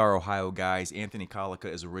this, we are Ohio guys. Anthony Colica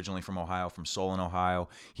is originally from Ohio, from Solon, Ohio.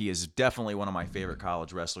 He is definitely one of my favorite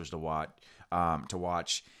college wrestlers to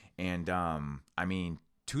watch. And, I mean,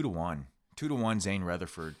 2-1. 2-1 Zane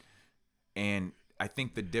Rutherford. And I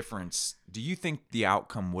think the difference, do you think the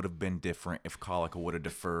outcome would have been different if Colica would have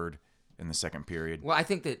deferred in the second period? Well, I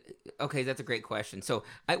think that, okay, that's a great question. So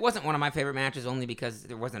it wasn't one of my favorite matches only because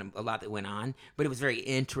there wasn't a lot that went on, but it was very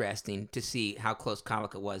interesting to see how close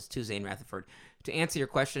Colica was to Zane Rutherford. To answer your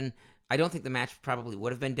question, I don't think the match probably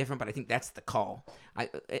would have been different, but I think that's the call.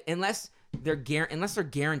 Unless they're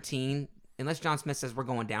guaranteeing, unless John Smith says we're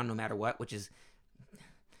going down no matter what, which is,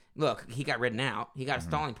 look, he got ridden out. He got a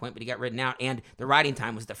stalling point, but he got ridden out, and the riding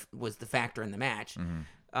time was the factor in the match.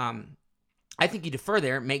 I think you defer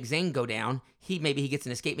there, make Zane go down. Maybe he gets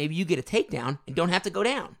an escape. Maybe you get a takedown and don't have to go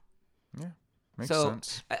down. Yeah, makes So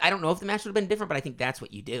sense. I don't know if the match would have been different, but I think that's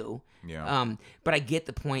what you do. Yeah. But I get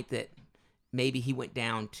the point that maybe he went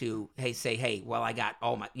down to well, I got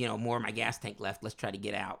all my, more of my gas tank left. Let's try to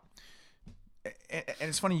get out. And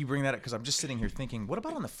it's funny you bring that up because I'm just sitting here thinking, what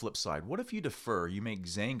about on the flip side? What if you defer, you make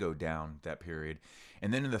Zane go down that period,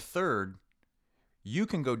 and then in the third, you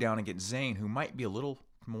can go down and get Zane, who might be a little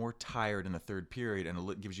more tired in the third period, and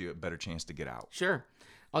it gives you a better chance to get out. Sure.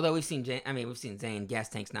 Although we've seen Zane, gas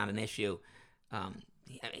tank's not an issue.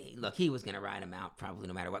 Look, he was going to ride him out probably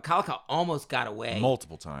no matter what. Colica almost got away.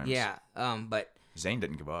 Multiple times. Yeah. But Zane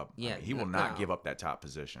didn't give up. Yeah, He will not give up that top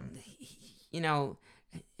position.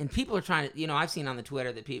 And people are trying to, I've seen on the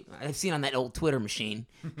Twitter I've seen on that old Twitter machine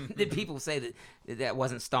that people say that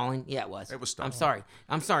wasn't stalling. Yeah, it was. It was stalling.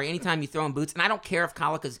 I'm sorry. Anytime you throw in boots, and I don't care if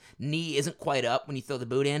Colica's knee isn't quite up when you throw the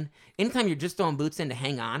boot in. Anytime you're just throwing boots in to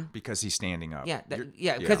hang on. Because he's standing up. Yeah,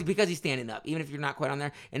 because he's standing up, even if you're not quite on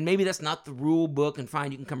there. And maybe that's not the rule book, and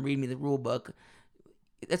fine, you can come read me the rule book.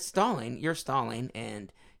 That's stalling. You're stalling,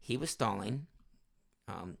 and he was stalling.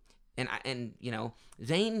 And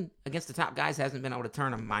Zayn against the top guys hasn't been able to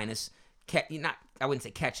turn him I wouldn't say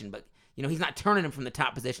catching, but he's not turning him from the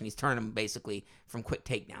top position. He's turning him basically from quick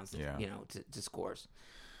takedowns, to scores.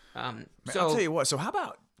 Man, I'll tell you what. So how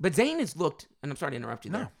about? But Zayn has looked, and I'm sorry to interrupt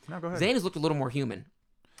you there. No, go ahead. Zayn has looked a little more human.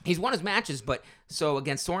 He's won his matches, but so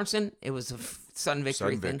against Sorensen, it was a sudden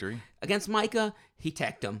victory thing. Against Micah, he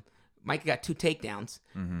teched him. Micah got 2 takedowns,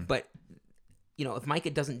 but if Micah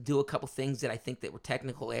doesn't do a couple things that I think that were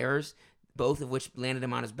technical errors, both of which landed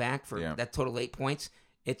him on his back for that total 8 points,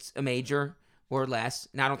 it's a major or less.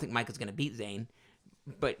 Now, I don't think Micah's going to beat Zayn,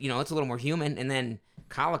 but, it's a little more human. And then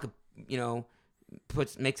Colica,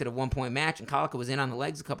 makes it a 1-point match, and Colica was in on the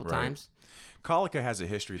legs a couple times. Colica has a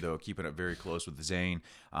history, though, of keeping it very close with Zayn.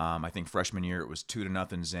 I think freshman year it was 2-0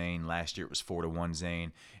 Zayn. Last year it was 4-1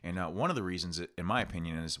 Zayn. And one of the reasons, in my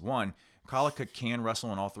opinion, is one, Colica can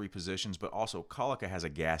wrestle in all 3 positions, but also Colica has a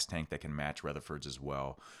gas tank that can match Rutherford's as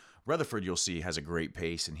well. Rutherford, you'll see, has a great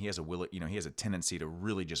pace, and he has a tendency to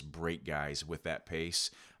really just break guys with that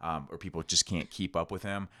pace, or people just can't keep up with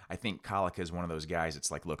him. I think Colica is one of those guys.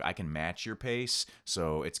 It's like, look, I can match your pace,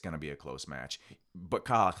 so it's going to be a close match. But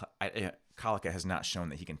Colica has not shown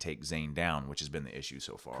that he can take Zayn down, which has been the issue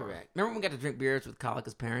so far. Correct. Remember when we got to drink beers with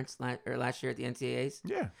Colica's parents last year at the NCAAs?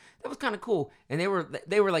 Yeah, that was kind of cool. And they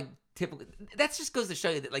were like typical. That just goes to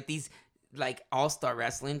show you that like these all-star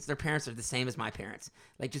wrestlings, their parents are the same as my parents,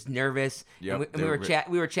 like just nervous. Yep, and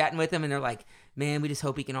we were chatting with them, and they're like, "Man, we just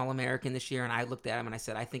hope he can All-American this year." And I looked at him and I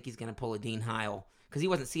said, "I think he's going to pull a Dean Heil because he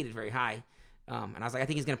wasn't seated very high." And I was like, "I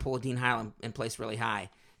think he's going to pull a Dean Heil and place really high."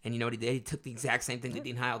 And you know what he did? He took the exact same thing that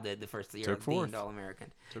Dean Heil did the first year of being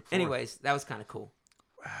All-American. Anyways, that was kind of cool.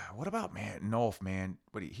 What about Nolf, man?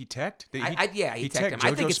 What he teched? He teched him.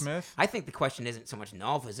 JoJo Smith? I think the question isn't so much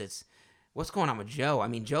Nolf as it's what's going on with Joe. I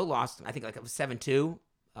mean, Joe lost, I think, like it was 7-2,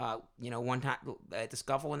 one time at the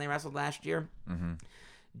scuffle when they wrestled last year. Mm-hmm.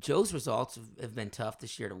 Joe's results have been tough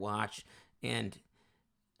this year to watch, and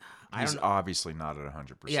he's obviously not at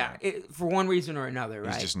 100%. Yeah, for one reason or another,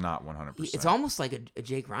 right? He's just not 100%. It's almost like a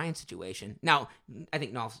Jake Ryan situation. Now, I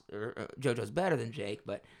think JoJo's better than Jake,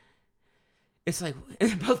 but it's like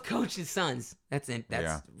both coaches' sons. That's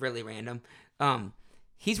really random.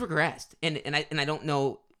 He's regressed, and I don't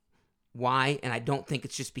know why, and I don't think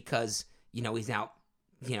it's just because he's out,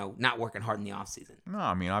 not working hard in the offseason. No,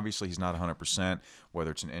 I mean, obviously he's not 100%,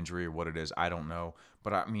 whether it's an injury or what it is, I don't know.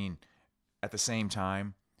 But I mean, at the same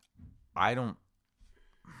time, I'm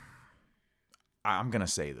going to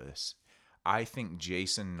say this. I think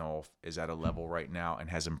Jason Nolf is at a level right now and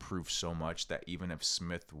has improved so much that even if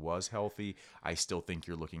Smith was healthy, I still think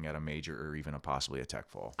you're looking at a major or even possibly a tech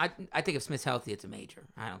fall. I think if Smith's healthy, it's a major.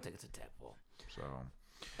 I don't think it's a tech fall. So,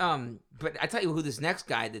 but I tell you who this next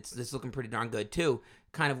guy that's looking pretty darn good too.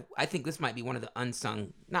 Kind of, I think this might be one of the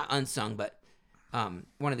not unsung, but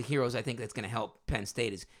one of the heroes I think that's going to help Penn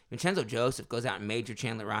State is Vincenzo Joseph goes out and major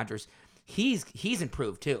Chandler Rogers. He's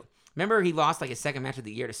improved too. Remember he lost like his second match of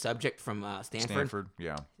the year to Subject from Stanford?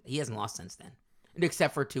 Yeah. He hasn't lost since then,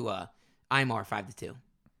 except for to Imar 5-2.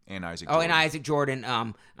 And Isaac. Oh, and Isaac Jordan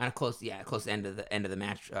on a close end of the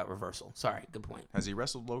match reversal. Sorry, good point. Has he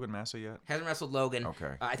wrestled Logan Massa yet? Hasn't wrestled Logan.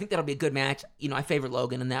 Okay. I think that'll be a good match. I favor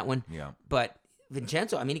Logan in that one. Yeah. But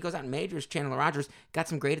Vincenzo, I mean, he goes out and majors. Chandler Rogers got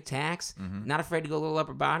some great attacks. Mm-hmm. Not afraid to go a little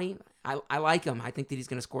upper body. I like him. I think that he's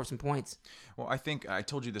going to score some points. Well, I think I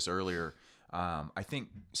told you this earlier. I think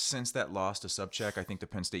since that loss to Subcheck, I think the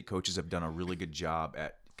Penn State coaches have done a really good job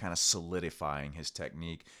at kind of solidifying his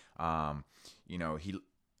technique. I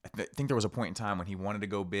think there was a point in time when he wanted to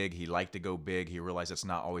go big. He liked to go big. He realized it's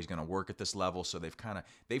not always going to work at this level. So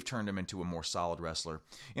they've turned him into a more solid wrestler.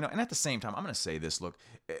 And at the same time, I'm going to say this, look,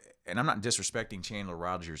 and I'm not disrespecting Chandler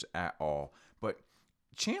Rogers at all, but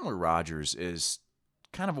Chandler Rogers is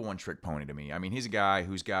kind of a one-trick pony to me. I mean, he's a guy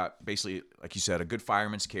who's got basically, like you said, a good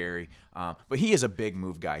fireman's carry, but he is a big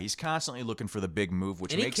move guy. He's constantly looking for the big move,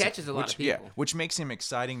 which catches a lot of people. Yeah, which makes him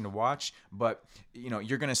exciting to watch. But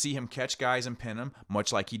you're going to see him catch guys and pin them,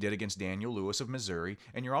 much like he did against Daniel Lewis of Missouri.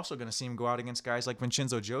 And you're also going to see him go out against guys like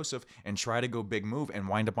Vincenzo Joseph and try to go big move and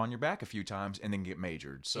wind up on your back a few times and then get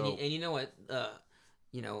majored. So, and you know what? A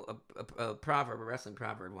wrestling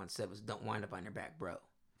proverb once said was, "Don't wind up on your back, bro."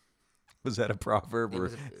 Was that a proverb? It Or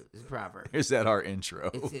was a proverb. is that our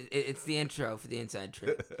intro? It's the intro for the inside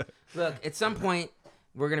trip. Look, at some point,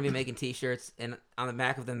 we're going to be making T-shirts, and on the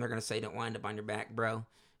back of them, they're going to say, "Don't wind up on your back, bro."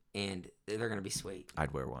 And they're going to be sweet.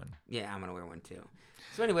 I'd wear one. Yeah, I'm going to wear one, too.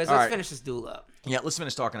 So anyways, All let's right. finish this duel up. Yeah, let's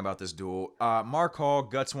finish talking about this duel. Mark Hall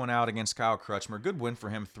guts one out against Kyle Crutchmer. Good win for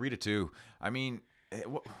him, 3-2. I mean,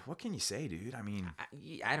 what can you say, dude? I mean,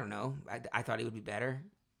 I don't know. I thought he would be better.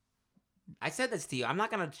 I said this to you. I'm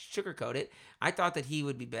not going to sugarcoat it. I thought that he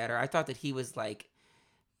would be better. I thought that he was like,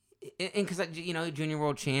 and because, you know, junior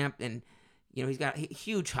world champ, and, you know, he's got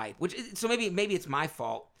huge hype. So maybe it's my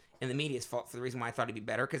fault and the media's fault for the reason why I thought he'd be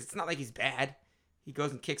better, because it's not like he's bad. He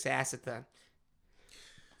goes and kicks ass at the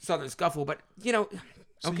Southern Scuffle, but, you know,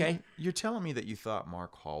 okay. You're telling me that you thought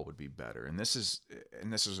Mark Hall would be better, and this is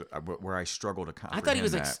where I struggle to comprehend.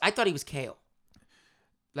 I thought he was Kale.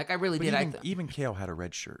 Like, I really But did. even Kale had a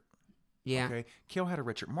red shirt. Yeah. Okay. Kale had a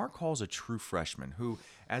red shirt. Mark Hall's a true freshman who,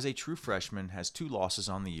 as a true freshman, has 2 losses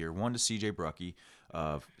on the year. One to C.J. Bruckey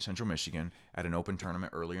of Central Michigan at an open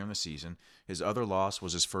tournament earlier in the season. His other loss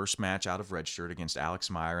was his first match out of red shirt against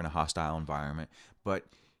Alex Meyer in a hostile environment. But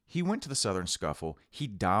he went to the Southern Scuffle. He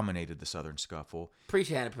dominated the Southern Scuffle.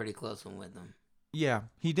 Preacher had a pretty close one with them. Yeah,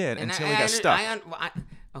 he did, And until he got stuck. I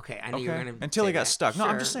knew you were going to Until he got that. stuck. No,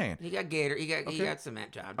 I'm Sure. just saying. He got Gator. He Okay. got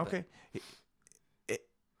cement job. Okay.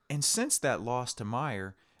 And since that loss to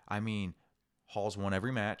Meyer, I mean, Hall's won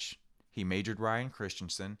every match. He majored Ryan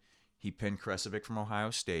Christensen. He pinned Kresovic from Ohio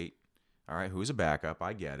State. All right, who's a backup.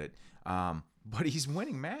 I get it. But he's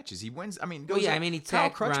winning matches. He wins. I mean, he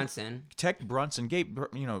teched Brunson. Teched Brunson. Gave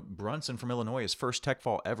Brunson from Illinois his first tech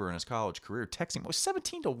fall ever in his college career. Teched him. It was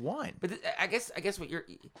 17-1. But I guess what you're.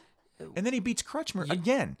 And then he beats Crutchmer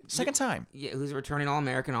again, second time. Yeah, who's a returning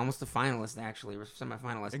All-American, almost a finalist, actually, or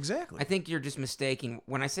semi-finalist. Exactly. I think you're just mistaking.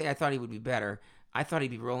 When I say I thought he would be better, I thought he'd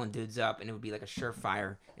be rolling dudes up, and it would be like a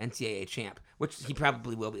surefire NCAA champ, which he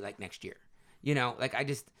probably will be like next year. You know, like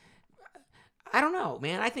I don't know,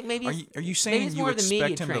 man. I think maybe. Are you saying you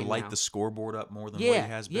expect him to light now. the scoreboard up more than Yeah, what he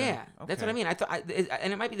has been? yeah, Okay. that's what I mean. I thought,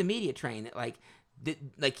 and it might be the media train that like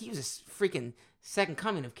he was a freaking second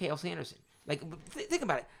coming of Cale Sanderson. Like, think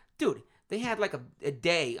about it, dude. They had like a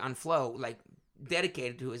day on Flow, like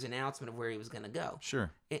dedicated to his announcement of where he was going to go.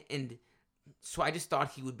 Sure. And so I just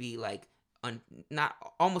thought he would be like not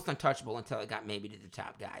almost untouchable until it got maybe to the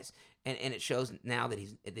top guys. And it shows now that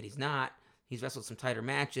he's not. He's wrestled some tighter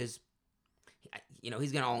matches. You know,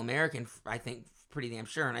 he's going to All-American, I think, pretty damn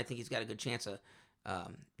sure, and I think he's got a good chance of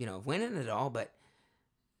of winning it all. But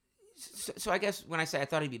so I guess when I say I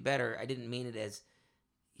thought he'd be better, I didn't mean it as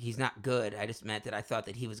he's not good. I just meant that I thought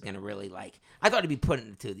that he was going to really I thought he'd be put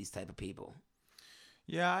into these type of people.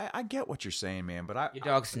 Yeah, I get what you're saying, man. But Your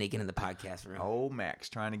dog's sneaking in the podcast room. Oh, Max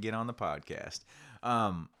trying to get on the podcast.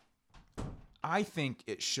 I think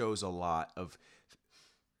it shows a lot of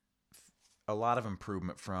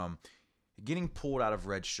improvement from getting pulled out of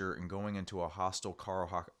red shirt and going into a hostile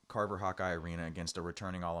Carver Hawkeye Arena against a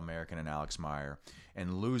returning All-American and Alex Meyer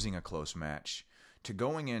and losing a close match to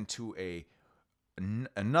going into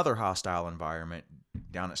another hostile environment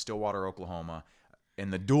down at Stillwater, Oklahoma, in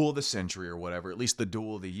the duel of the century or whatever, at least the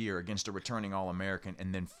duel of the year against a returning All-American,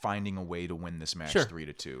 and then finding a way to win this match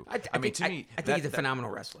 3-2. I think he's a phenomenal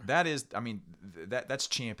wrestler. That is, I mean, that's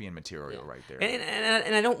champion material right there.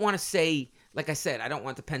 And I don't want to say, like I said, I don't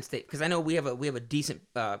want the Penn State, because I know we have a decent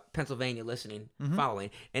Pennsylvania listening following,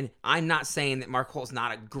 and I'm not saying that Mark Hall's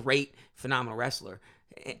not a great, phenomenal wrestler.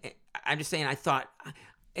 I'm just saying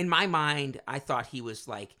in my mind, I thought he was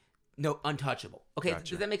like untouchable. Okay,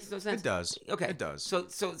 Gotcha. Does that make no sense? It does. Okay, It does.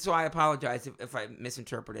 So I apologize if I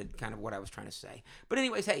misinterpreted kind of what I was trying to say. But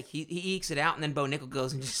anyways, hey, he ekes it out, and then Bo Nickel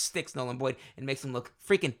goes and just sticks Nolan Boyd and makes him look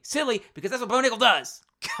freaking silly, because that's what Bo Nickel does.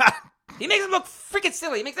 He makes him look freaking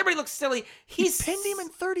silly. He makes everybody look silly. He pinned him in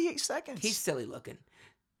 38 seconds. He's silly looking.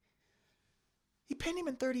 He pinned him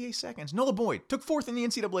in 38 seconds. Nolan Boyd took 4th in the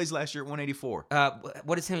NCAAs last year at 184.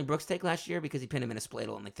 What did Sammy Brooks take last year? Because he pinned him in a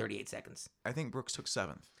spladle in like 38 seconds. I think Brooks took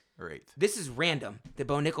 7th or 8th. This is random that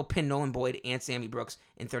Bo Nickel pinned Nolan Boyd and Sammy Brooks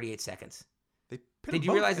in 38 seconds. Did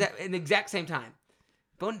you realize that in the exact same time?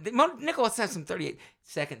 Bo Nickel has some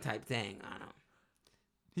 38-second type thing. I don't know.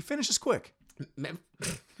 He finishes quick.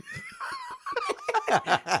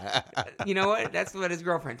 You know what? That's what his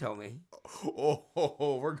girlfriend told me.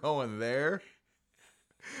 Oh, we're going there?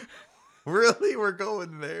 Really? We're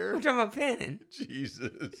going there? I'm talking about pinning.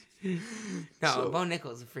 Jesus. No, Bo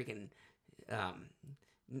Nickel is a freaking...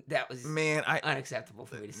 that was unacceptable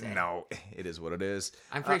for me to say. No, it is what it is.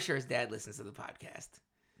 I'm pretty sure his dad listens to the podcast.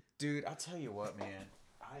 Dude, I'll tell you what, man.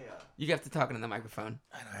 You have to talk into the microphone.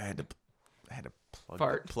 I had I had to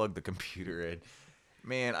Fart. plug the computer in.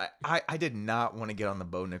 Man, I did not want to get on the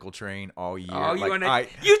Bo Nickel train all year. Oh, you Like, want to? I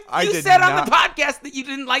You did said on not- the podcast that you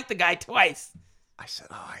didn't like the guy twice. I said,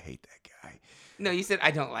 oh, I hate that guy. No, you said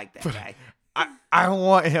I don't like that guy. I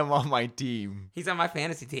want him on my team. He's on my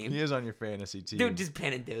fantasy team. He is on your fantasy team. Dude, just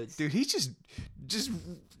penning dudes. Dude, he's just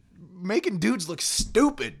making dudes look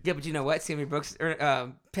stupid. Yeah, but you know what? Sammy Brooks or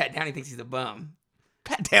Pat Downey thinks he's a bum.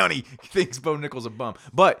 Pat Downey thinks Bo Nickel's a bum.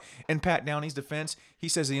 But in Pat Downey's defense, he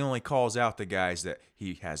says he only calls out the guys that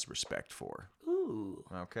he has respect for. Ooh.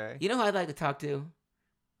 Okay? You know who I'd like to talk to?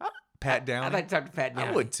 Pat Downey? I'd like to talk to Pat Downey.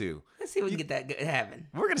 I would too. Let's see if we can get that happen.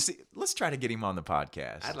 We're going to see. Let's try to get him on the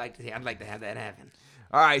podcast. I'd like to have that happen.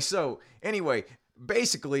 All right, so anyway,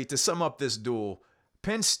 basically, to sum up this duel,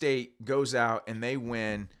 Penn State goes out and they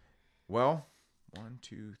win, well, 1,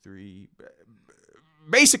 2, 3,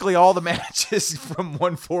 basically all the matches from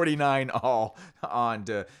 149 all on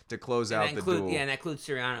to close out the duel. Yeah, and that includes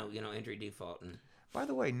Sirianno, injury default. And By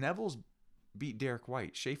the way, Neville's beat Derek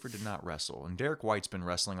White. Schaefer did not wrestle, and Derek White's been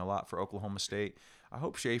wrestling a lot for Oklahoma State. I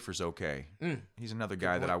hope Schaefer's okay. He's another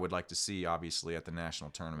guy that I would like to see, obviously, at the national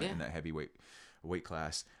tournament in that heavyweight weight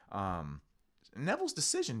class. Neville's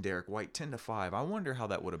decision, Derek White, 10-5. I wonder how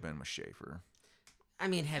that would have been with Schaefer. I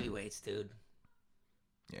mean, heavyweights, dude.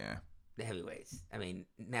 Yeah. The heavyweights. I mean,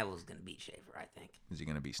 Neville's gonna beat Schaefer, I think. Is he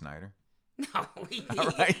going to beat Snyder? No, All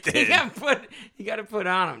right, then. you gotta put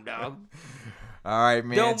on him, dog. All right,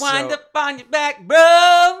 man. Don't wind up on your back,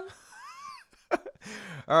 bro.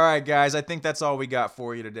 All right, guys. I think that's all we got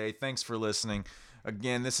for you today. Thanks for listening.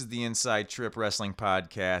 Again, this is the Inside Trip Wrestling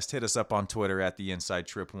Podcast. Hit us up on Twitter at the Inside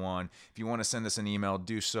Trip 1. If you want to send us an email,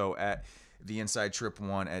 do so at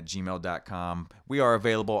theinsidetrip1@gmail.com. We are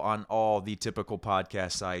available on all the typical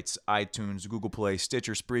podcast sites: iTunes, Google Play,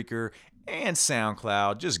 Stitcher, Spreaker, and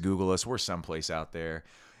SoundCloud. Just Google us. We're someplace out there.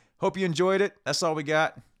 Hope you enjoyed it. That's all we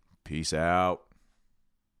got. Peace out.